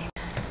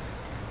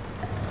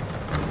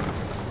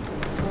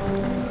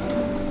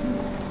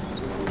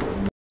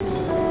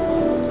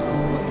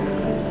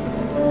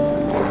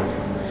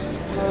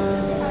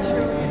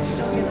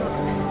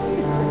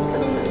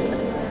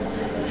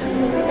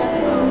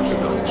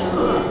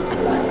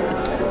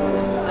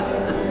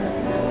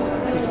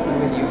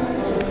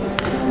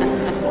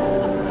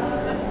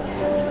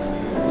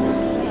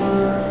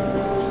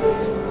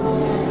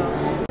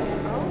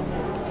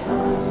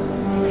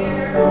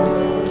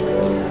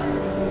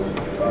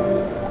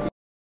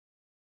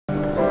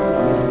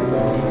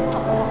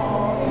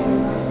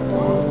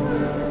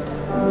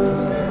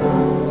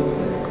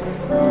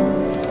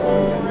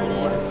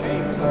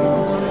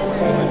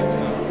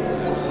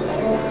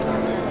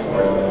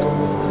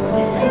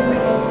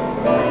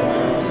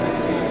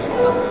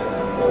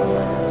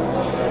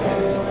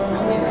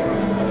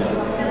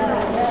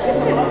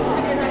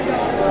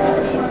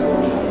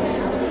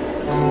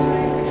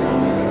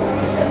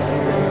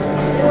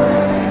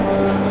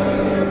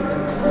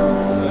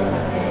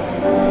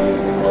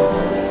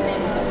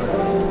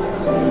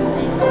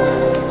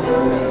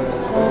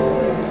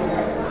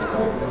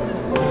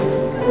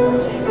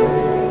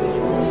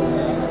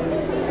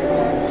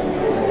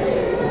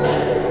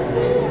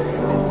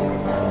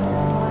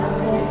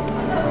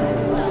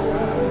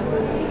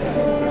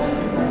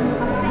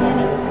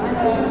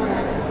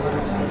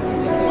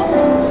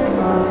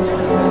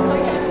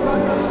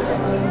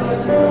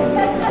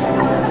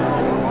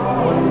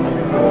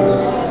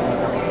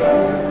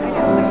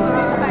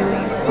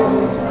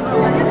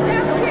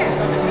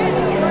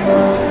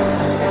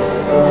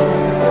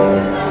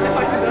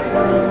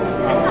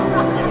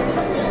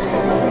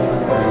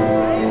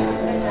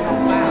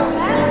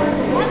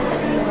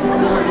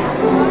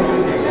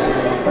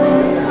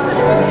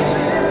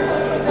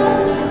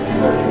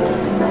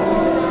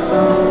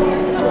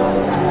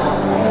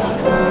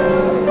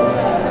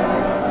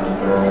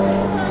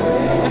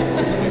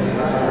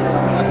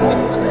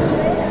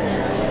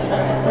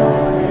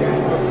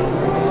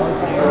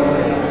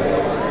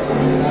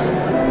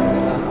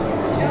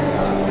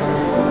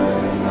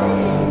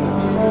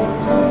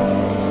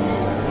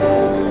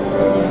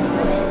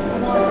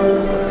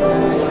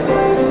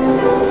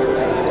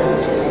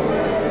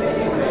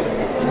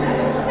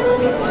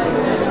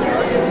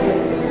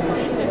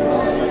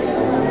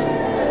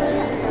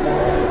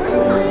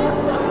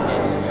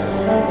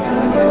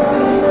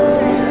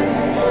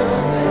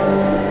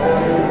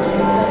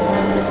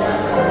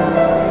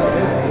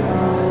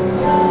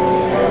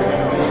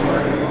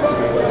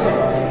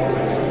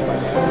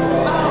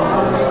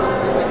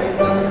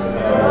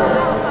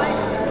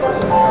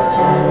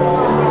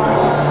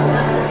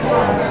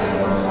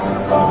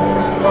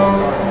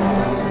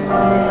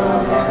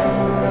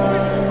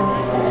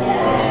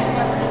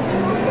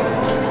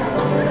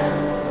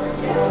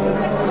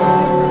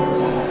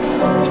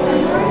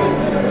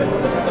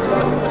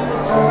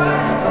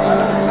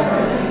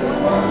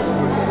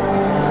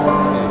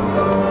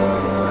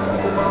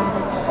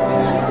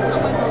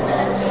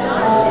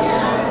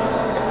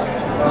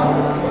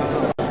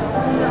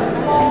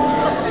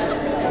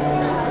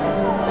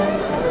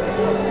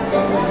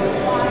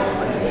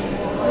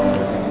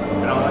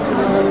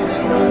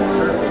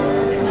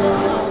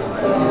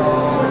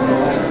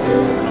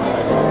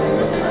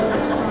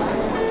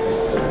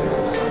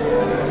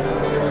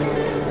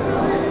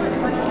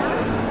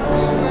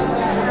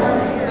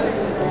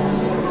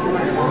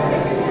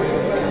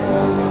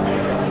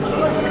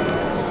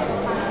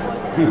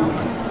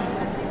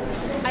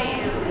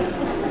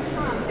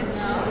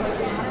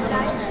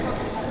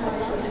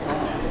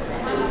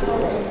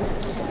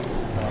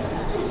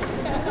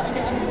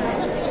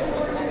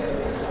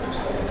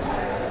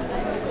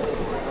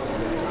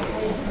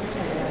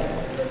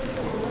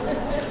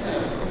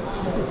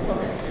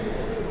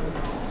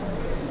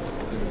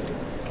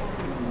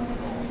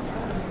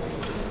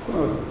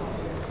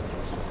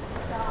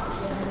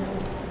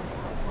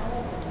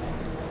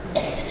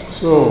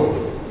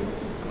 So,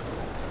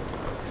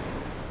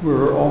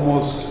 we're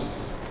almost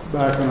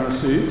back in our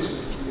seats,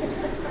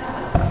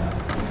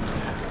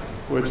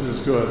 which is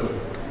good.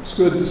 It's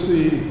good to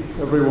see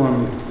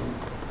everyone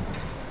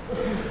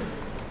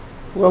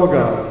well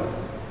gathered.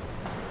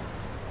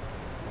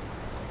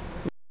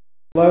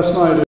 Last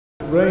night it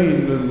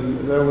rained, and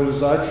there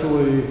was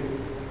actually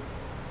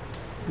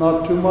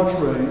not too much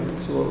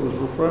rain, so it was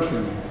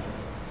refreshing.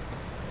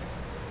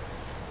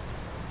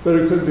 But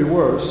it could be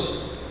worse.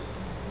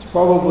 It's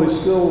probably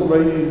still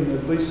raining,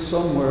 at least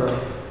somewhere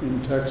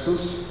in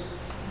Texas,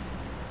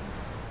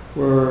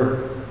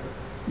 where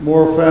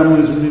more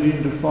families are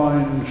needing to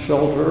find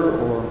shelter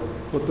or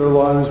put their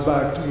lives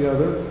back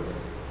together.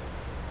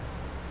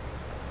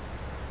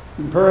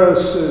 In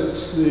Paris,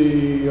 it's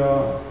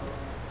the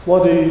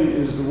flooding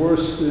is the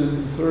worst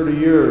in 30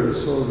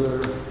 years, so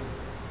they're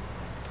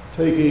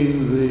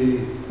taking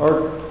the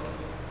art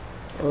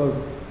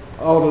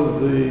out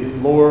of the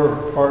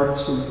lower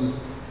parts and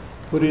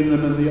putting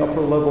them in the upper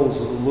levels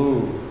of the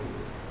Louvre.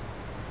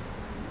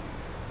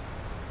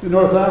 In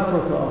North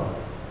Africa,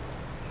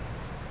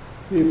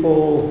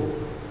 people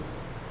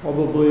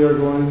probably are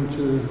going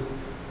to,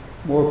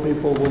 more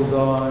people will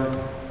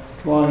die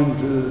trying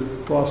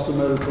to cross the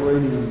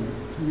Mediterranean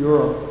to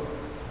Europe.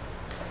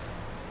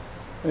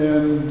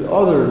 And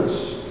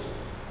others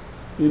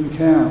in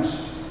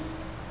camps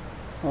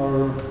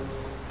are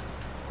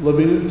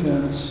living in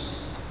tents,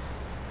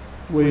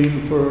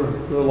 waiting for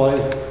their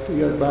life to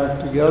get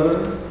back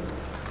together.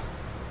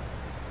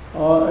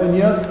 And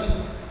yet,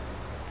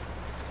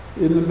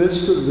 in the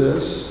midst of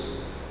this,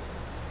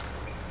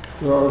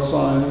 there are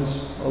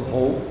signs of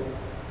hope.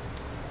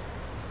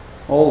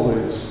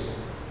 Always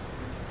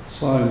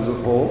signs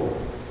of hope.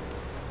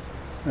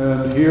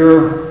 And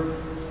here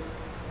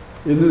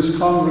in this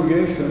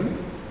congregation,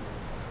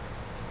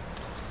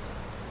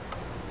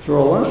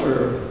 Cheryl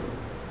Escher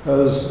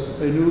has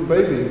a new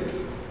baby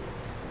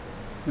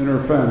in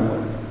her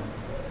family.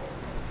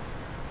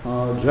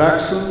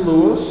 Jackson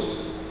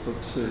Lewis,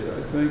 let's see,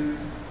 I think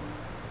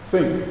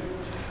Fink,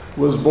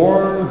 was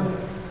born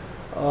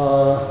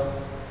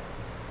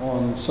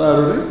on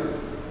Saturday,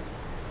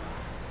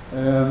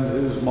 and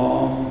his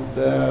mom,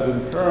 dad,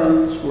 and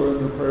parents were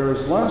in their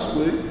prayers last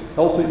week.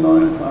 Healthy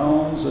 9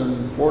 pounds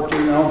and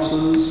 14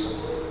 ounces,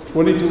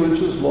 22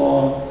 inches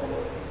long,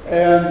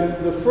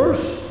 and the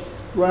first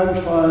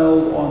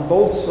grandchild on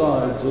both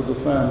sides of the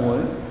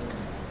family,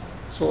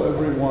 so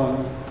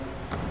everyone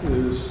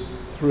is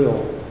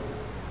thrilled.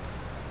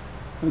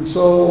 And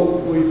so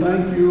we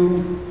thank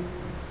you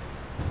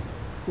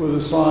for the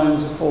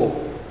signs of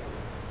hope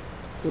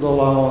that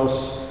allow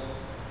us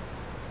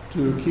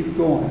to keep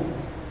going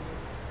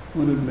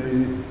when it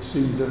may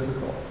seem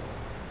difficult.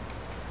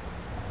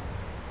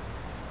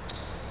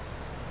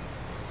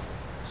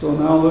 So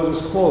now let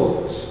us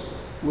close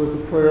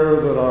with a prayer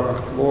that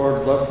our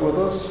Lord left with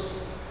us.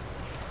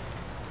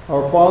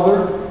 Our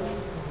Father,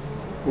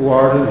 who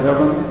art in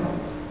heaven,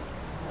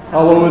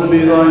 hallowed be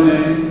thy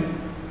name.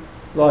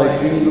 Thy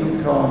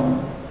kingdom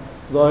come,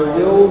 thy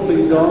will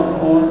be done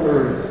on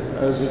earth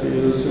as it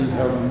is in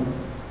heaven.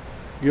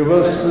 Give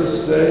us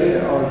this day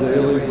our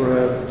daily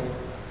bread,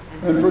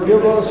 and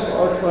forgive us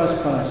our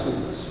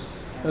trespasses,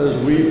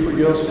 as we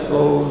forgive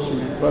those who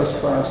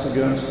trespass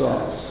against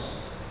us.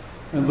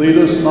 And lead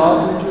us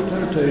not into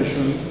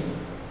temptation,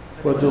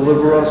 but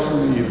deliver us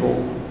from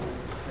evil.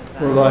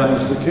 For thine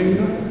is the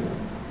kingdom,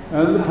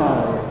 and the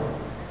power,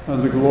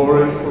 and the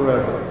glory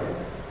forever.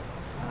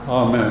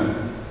 Amen.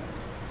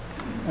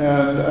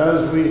 And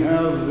as we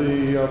have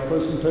the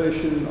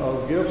presentation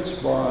of gifts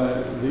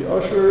by the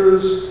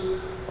ushers,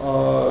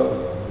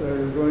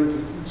 they're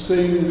going to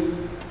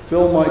sing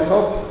Fill My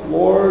Cup,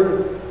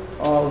 Lord,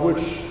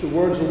 which the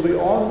words will be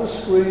on the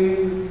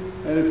screen,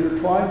 and if you're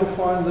trying to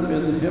find them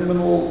in the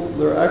hymnal,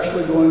 they're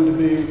actually going to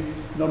be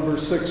number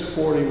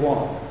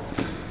 641,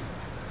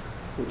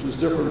 which is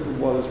different from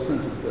what is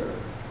printed there.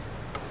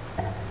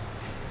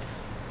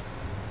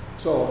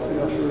 So, if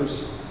the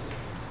ushers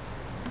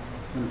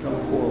can come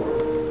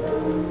forward.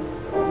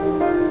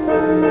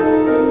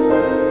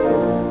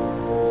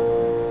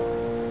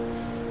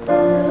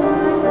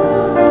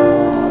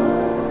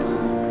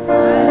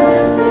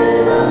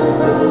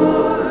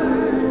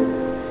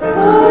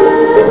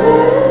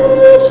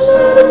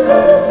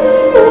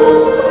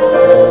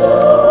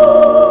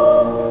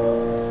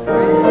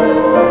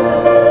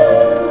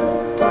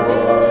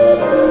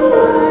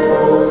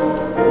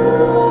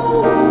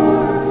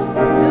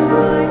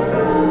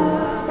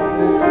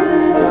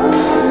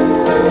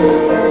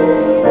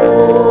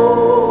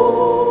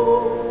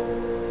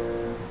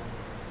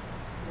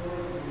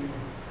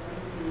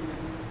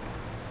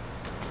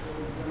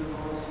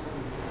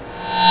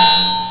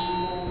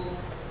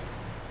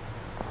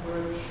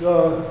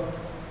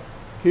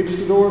 keeps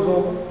the doors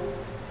open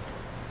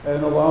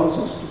and allows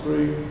us to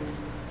bring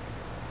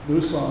new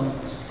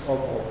signs of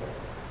hope.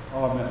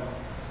 Amen.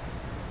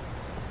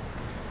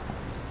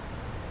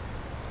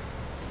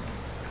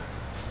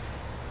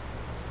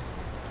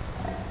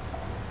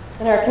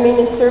 In our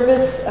communion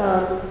service,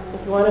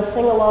 if you want to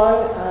sing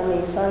along on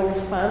the song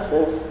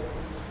responses,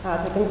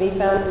 they can be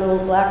found in the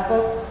little black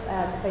book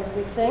at Faith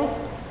We Sing.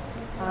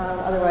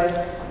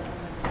 Otherwise,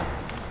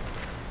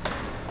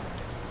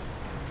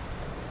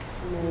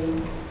 you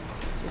may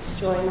just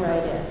join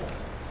right in.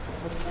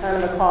 It's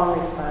kind of a call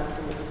and response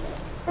in the beginning.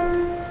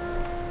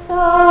 The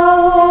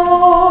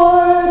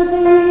Lord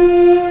be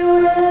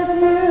with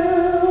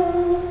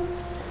you,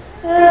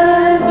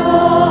 and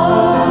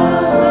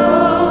also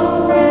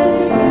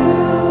with you.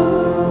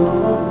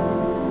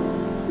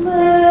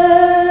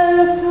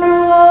 Lift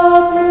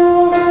up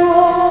your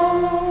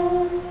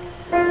hearts,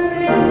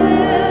 lift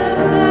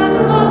them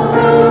up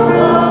to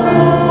the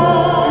Lord.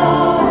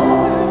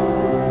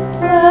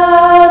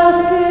 Let us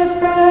give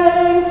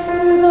thanks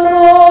to the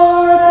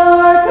Lord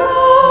our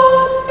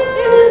God. It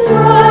is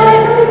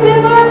right to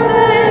give our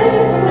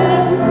thanks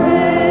and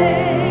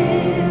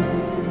praise.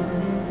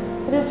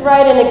 It is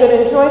right and a good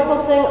and joyful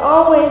thing,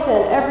 always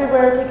and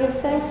everywhere, to give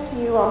thanks to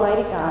you,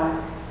 Almighty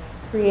God,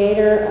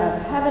 Creator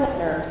of heaven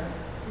and earth.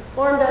 You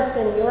formed us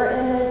in your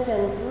image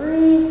and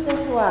breathed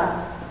into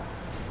us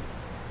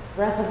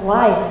breath of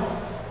life.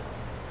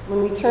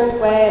 When we turned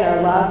away and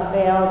our love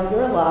failed,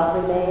 your love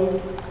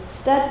remained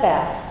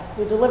steadfast.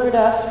 You delivered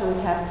us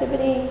from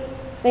captivity,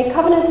 made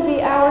covenant to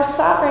be our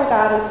sovereign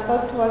God, and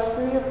spoke to us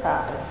through your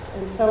prophets.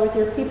 And so with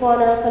your people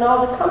on earth and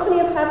all the company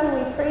of heaven,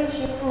 we praise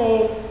your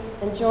name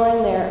and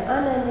join their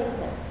unending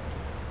hymn.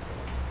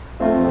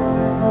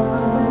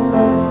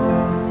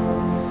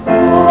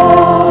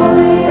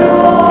 Holy,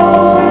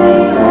 holy,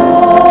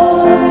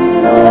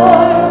 holy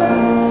Lord,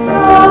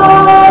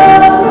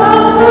 God of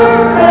power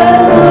and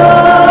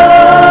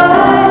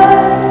might,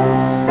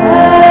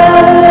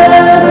 heaven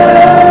and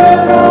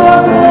earth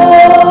are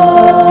full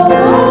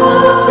of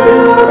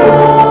your glory.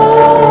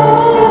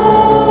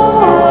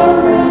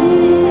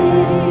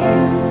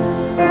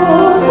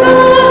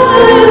 Hosanna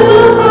in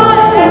the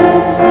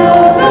highest,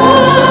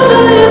 Hosanna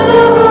in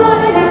the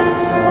highest,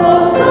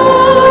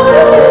 Hosanna in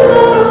the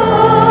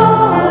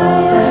highest.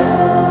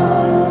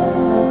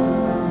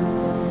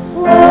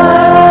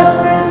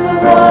 Blessed is the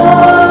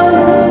one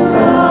who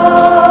comes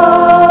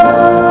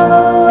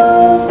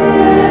in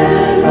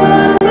the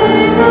name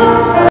of the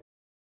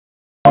Lord.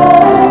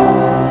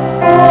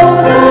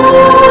 Hosanna in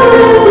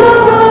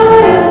the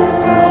highest,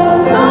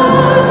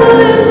 Hosanna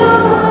in the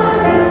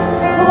highest,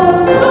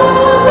 Hosanna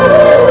in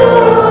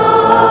the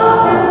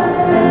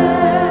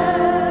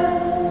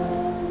highest.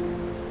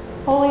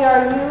 Holy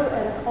are you,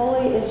 and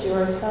holy is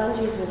your Son,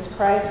 Jesus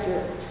Christ.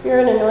 Your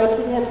Spirit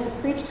anointed him to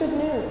preach good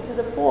news to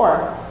the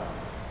poor,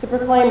 to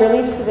proclaim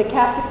release to the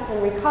captives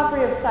and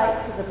recovery of sight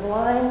to the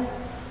blind,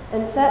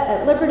 and set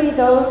at liberty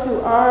those who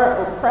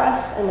are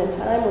oppressed, and the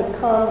time would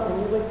come when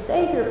you would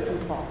save your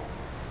people.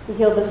 He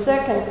healed the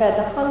sick and fed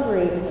the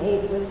hungry and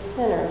ate with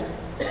sinners.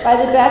 By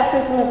the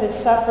baptism of his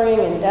suffering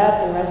and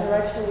death and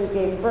resurrection, you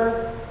gave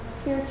birth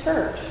to your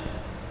church.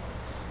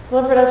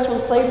 Delivered us from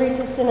slavery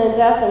to sin and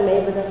death, and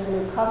made with us a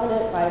new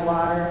covenant by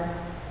water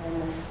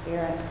and the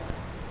Spirit.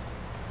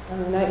 On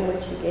the night in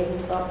which he gave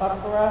himself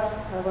up for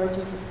us, our Lord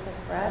Jesus took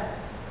bread.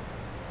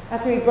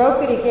 After he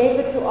broke it, he gave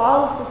it to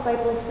all his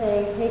disciples,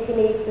 saying, "Take and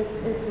eat, this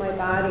is my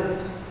body,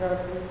 which is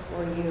broken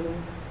for you.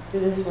 Do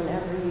this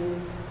whenever you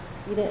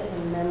eat it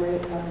in memory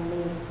of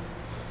me."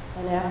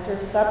 And after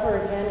supper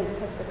again, he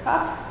took the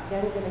cup,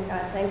 again giving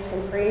God thanks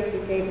and praise. He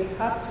gave the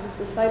cup to his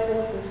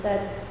disciples and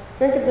said,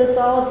 "Drink of this,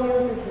 all of you.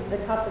 This is the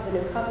cup of the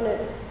new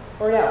covenant,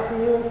 poured out for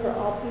you and for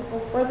all people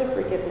for the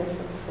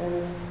forgiveness of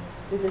sins.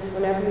 Do this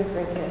whenever you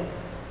drink it,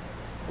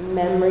 in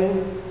memory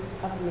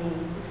of me."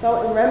 And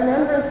so in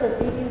remembrance of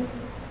these,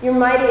 your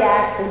mighty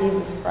acts in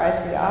Jesus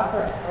Christ, we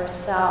offer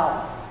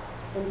ourselves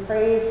in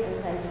praise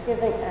and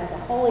thanksgiving as a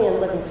holy and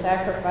living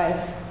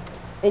sacrifice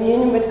in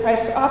union with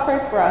Christ's offering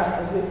for us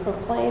as we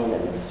proclaim the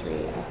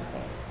mystery of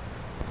faith.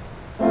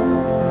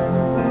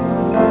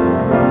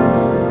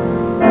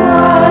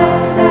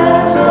 Christ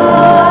has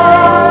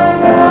died,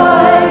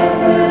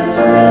 Christ is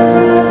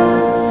risen,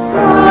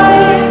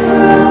 Christ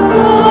will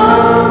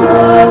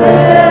come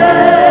again.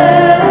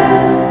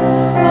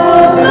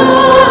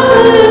 Hosanna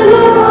in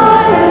the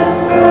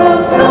highest,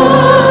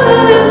 Hosanna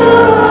in the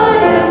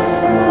highest,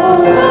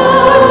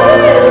 Hosanna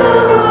in the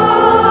highest.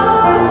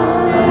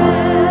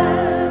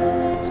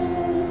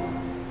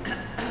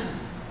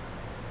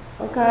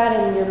 Oh God,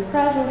 in your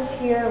presence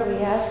here, we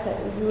ask that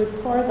you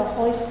would pour the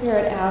Holy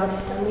Spirit out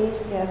on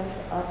these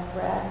gifts of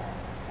bread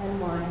and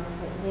wine,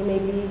 that they may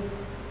be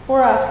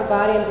for us the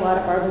body and blood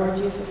of our Lord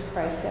Jesus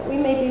Christ, that we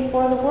may be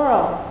for the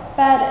world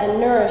fed and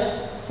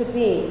nourished to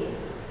be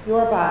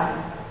your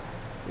body,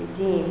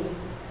 redeemed,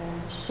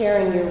 and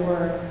sharing your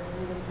word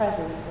in your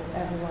presence with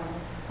everyone.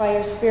 By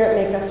your Spirit,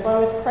 make us one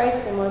with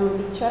Christ and one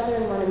with each other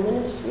and one in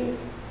ministry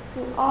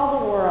to all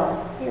the world,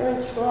 here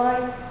in Troy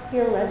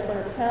here in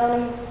Rensselaer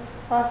County,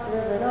 across the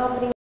river in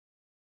Albany,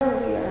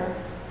 wherever we are,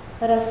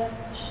 let us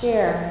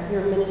share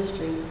your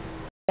ministry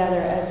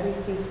together as we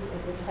feast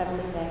at this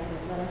heavenly banquet.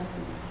 Let us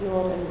be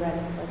fueled and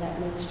ready for that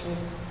ministry.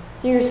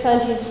 Through your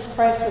Son, Jesus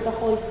Christ, with the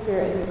Holy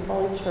Spirit and your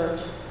holy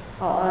church,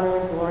 all honor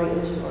and glory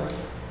is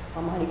yours,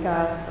 Almighty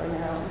God, for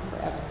now and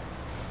forever.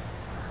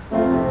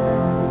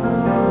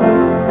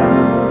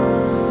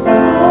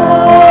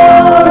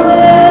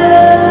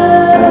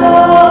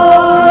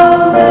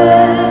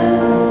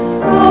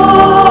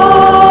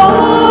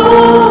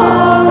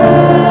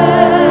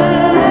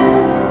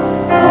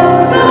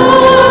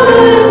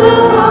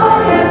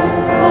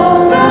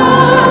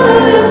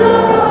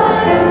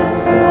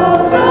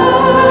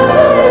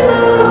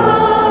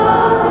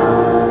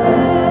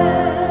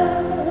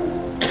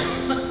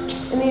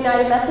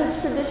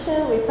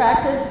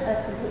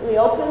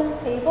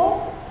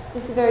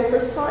 This is the very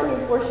first time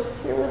you've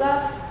worshiped here with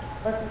us,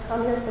 or if you've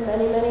come here for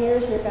many, many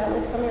years, and your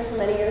family's come here for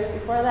many years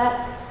before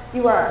that,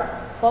 you are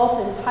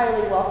both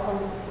entirely welcome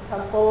to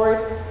come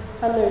forward.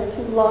 Come there are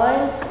 2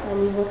 lines,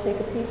 and you will take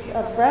a piece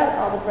of bread.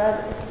 All the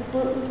bread is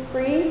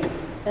gluten-free,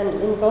 and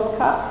in both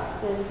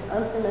cups is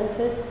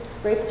unfermented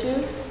grape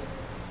juice.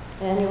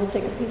 And you will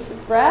take a piece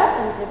of bread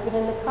and dip it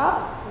in the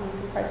cup, and you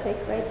can partake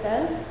right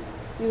then.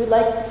 If you would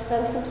like to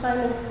spend some time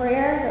in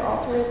prayer, the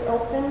altar is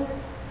open.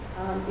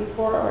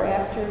 Before or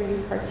after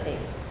you partake.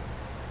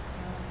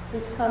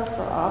 Please come,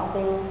 for all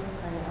things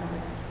are now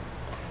ready.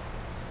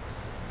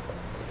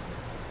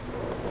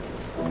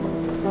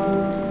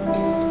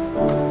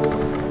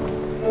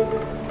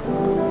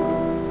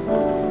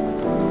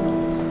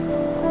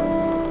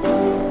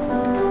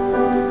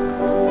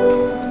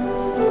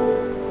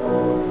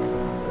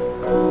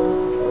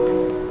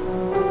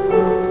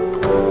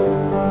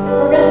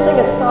 We're going to sing a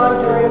song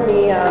during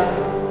the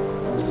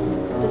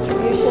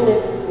distribution.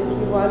 If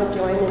you want to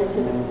join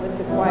with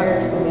the choir,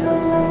 it's going to be on the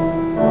screen.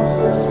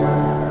 First one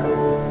ever.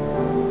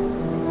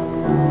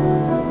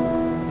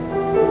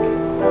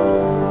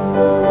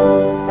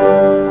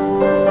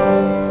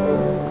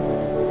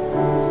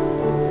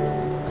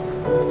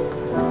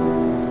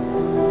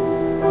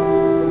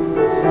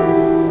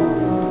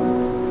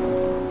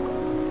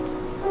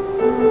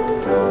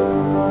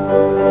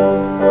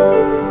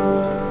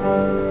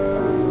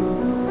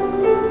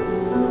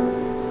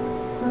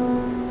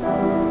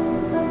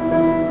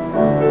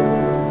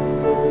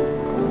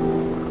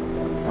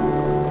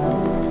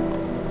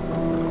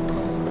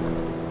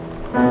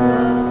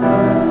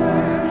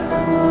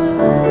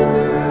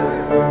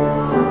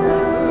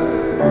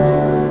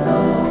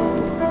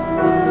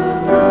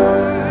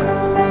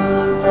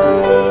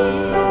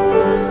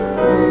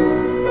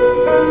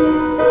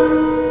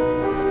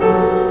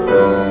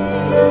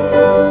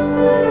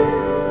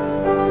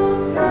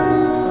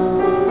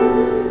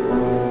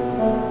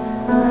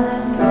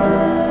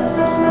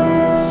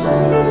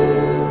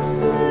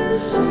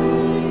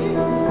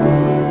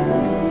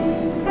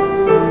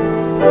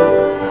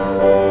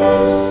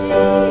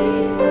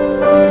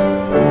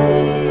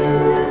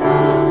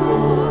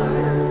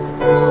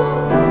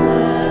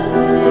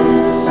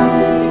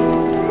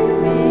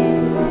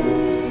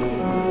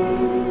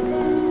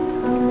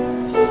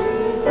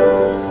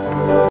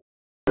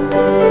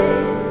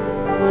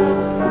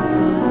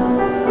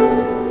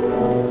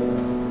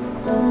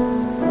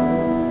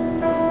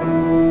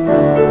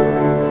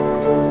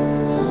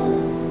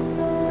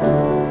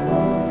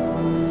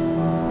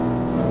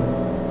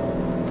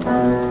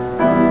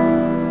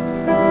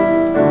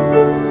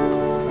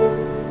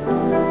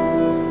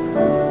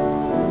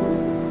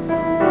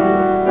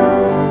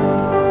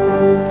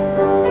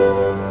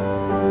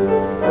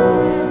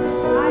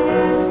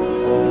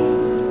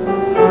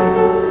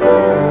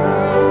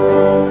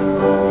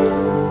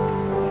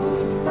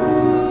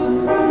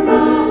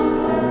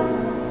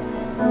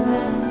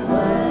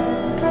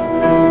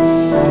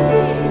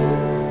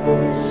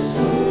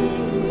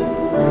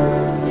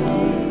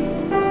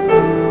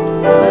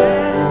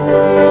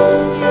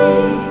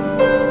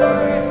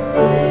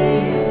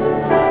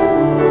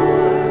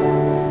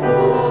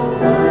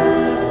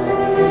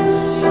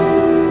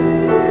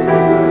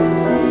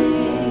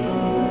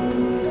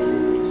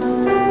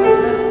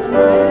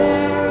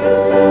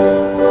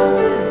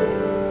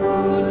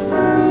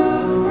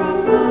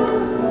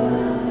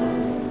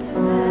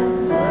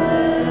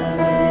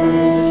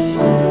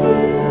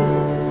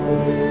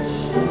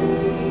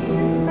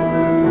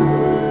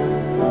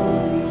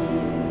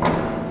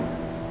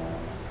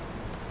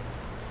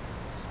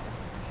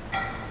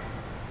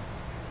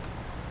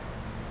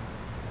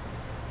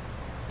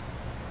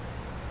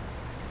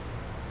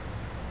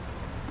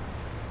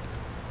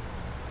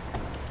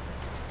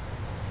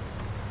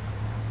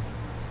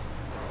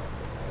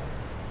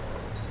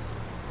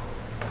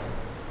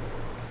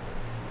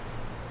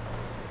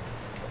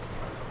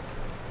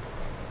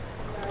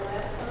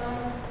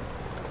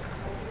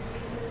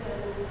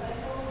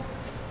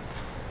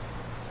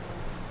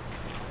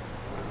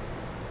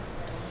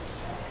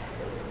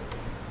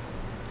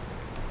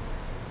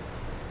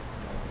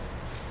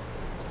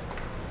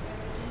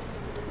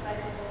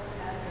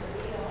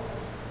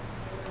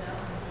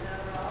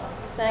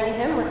 sang a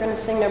hymn. We're going to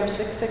sing number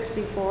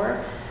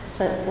 664,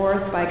 Sent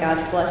Forth by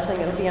God's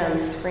Blessing. It'll be on the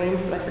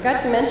screens, but I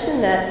forgot to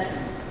mention that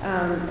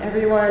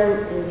everyone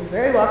is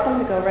very welcome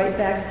to go right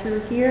back through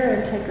here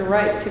and take a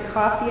right to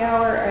coffee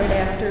hour right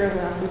after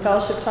and some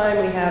fellowship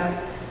time. We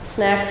have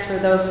snacks for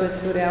those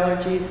with food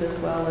allergies as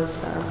well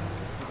as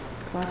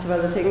lots of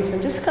other things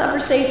and just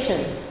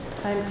conversation.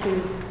 Time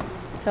to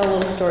tell a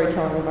little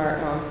storytelling of our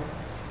own.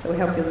 So we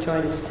hope you'll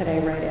join us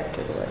today right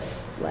after the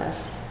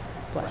last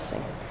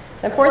blessing.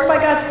 Sent forth by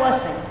God's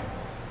blessing.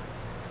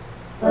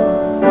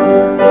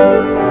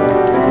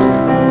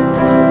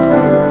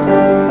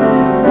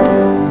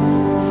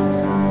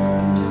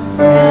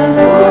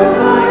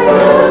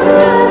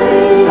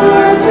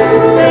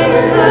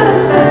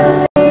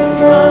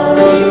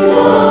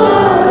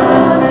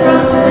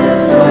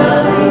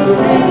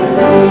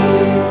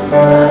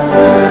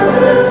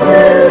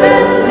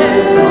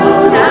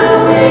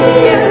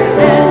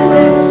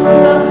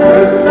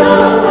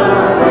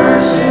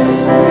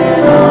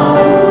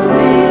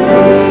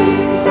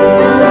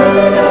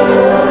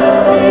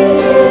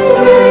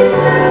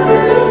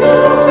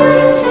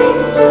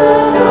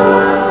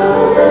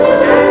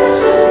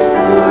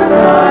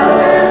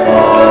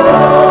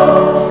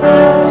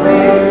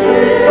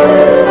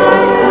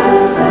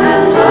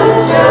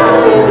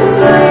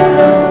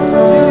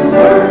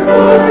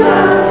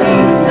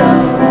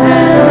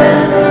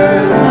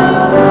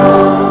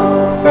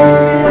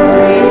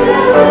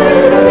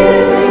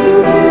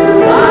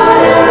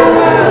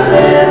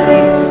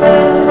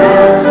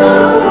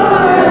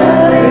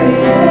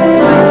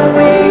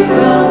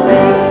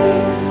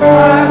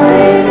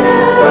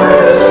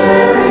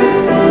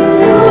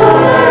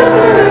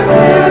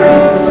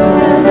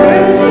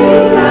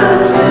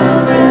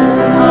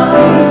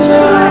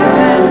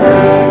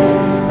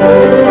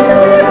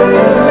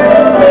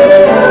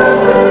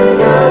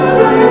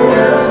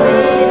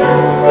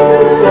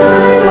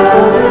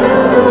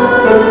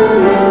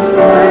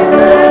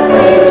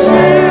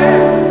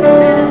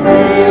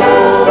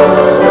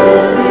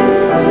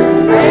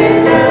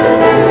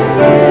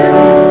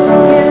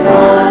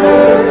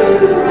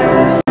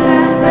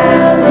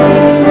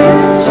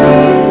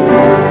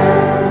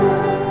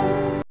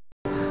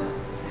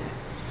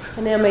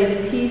 And now may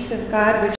the peace of God, which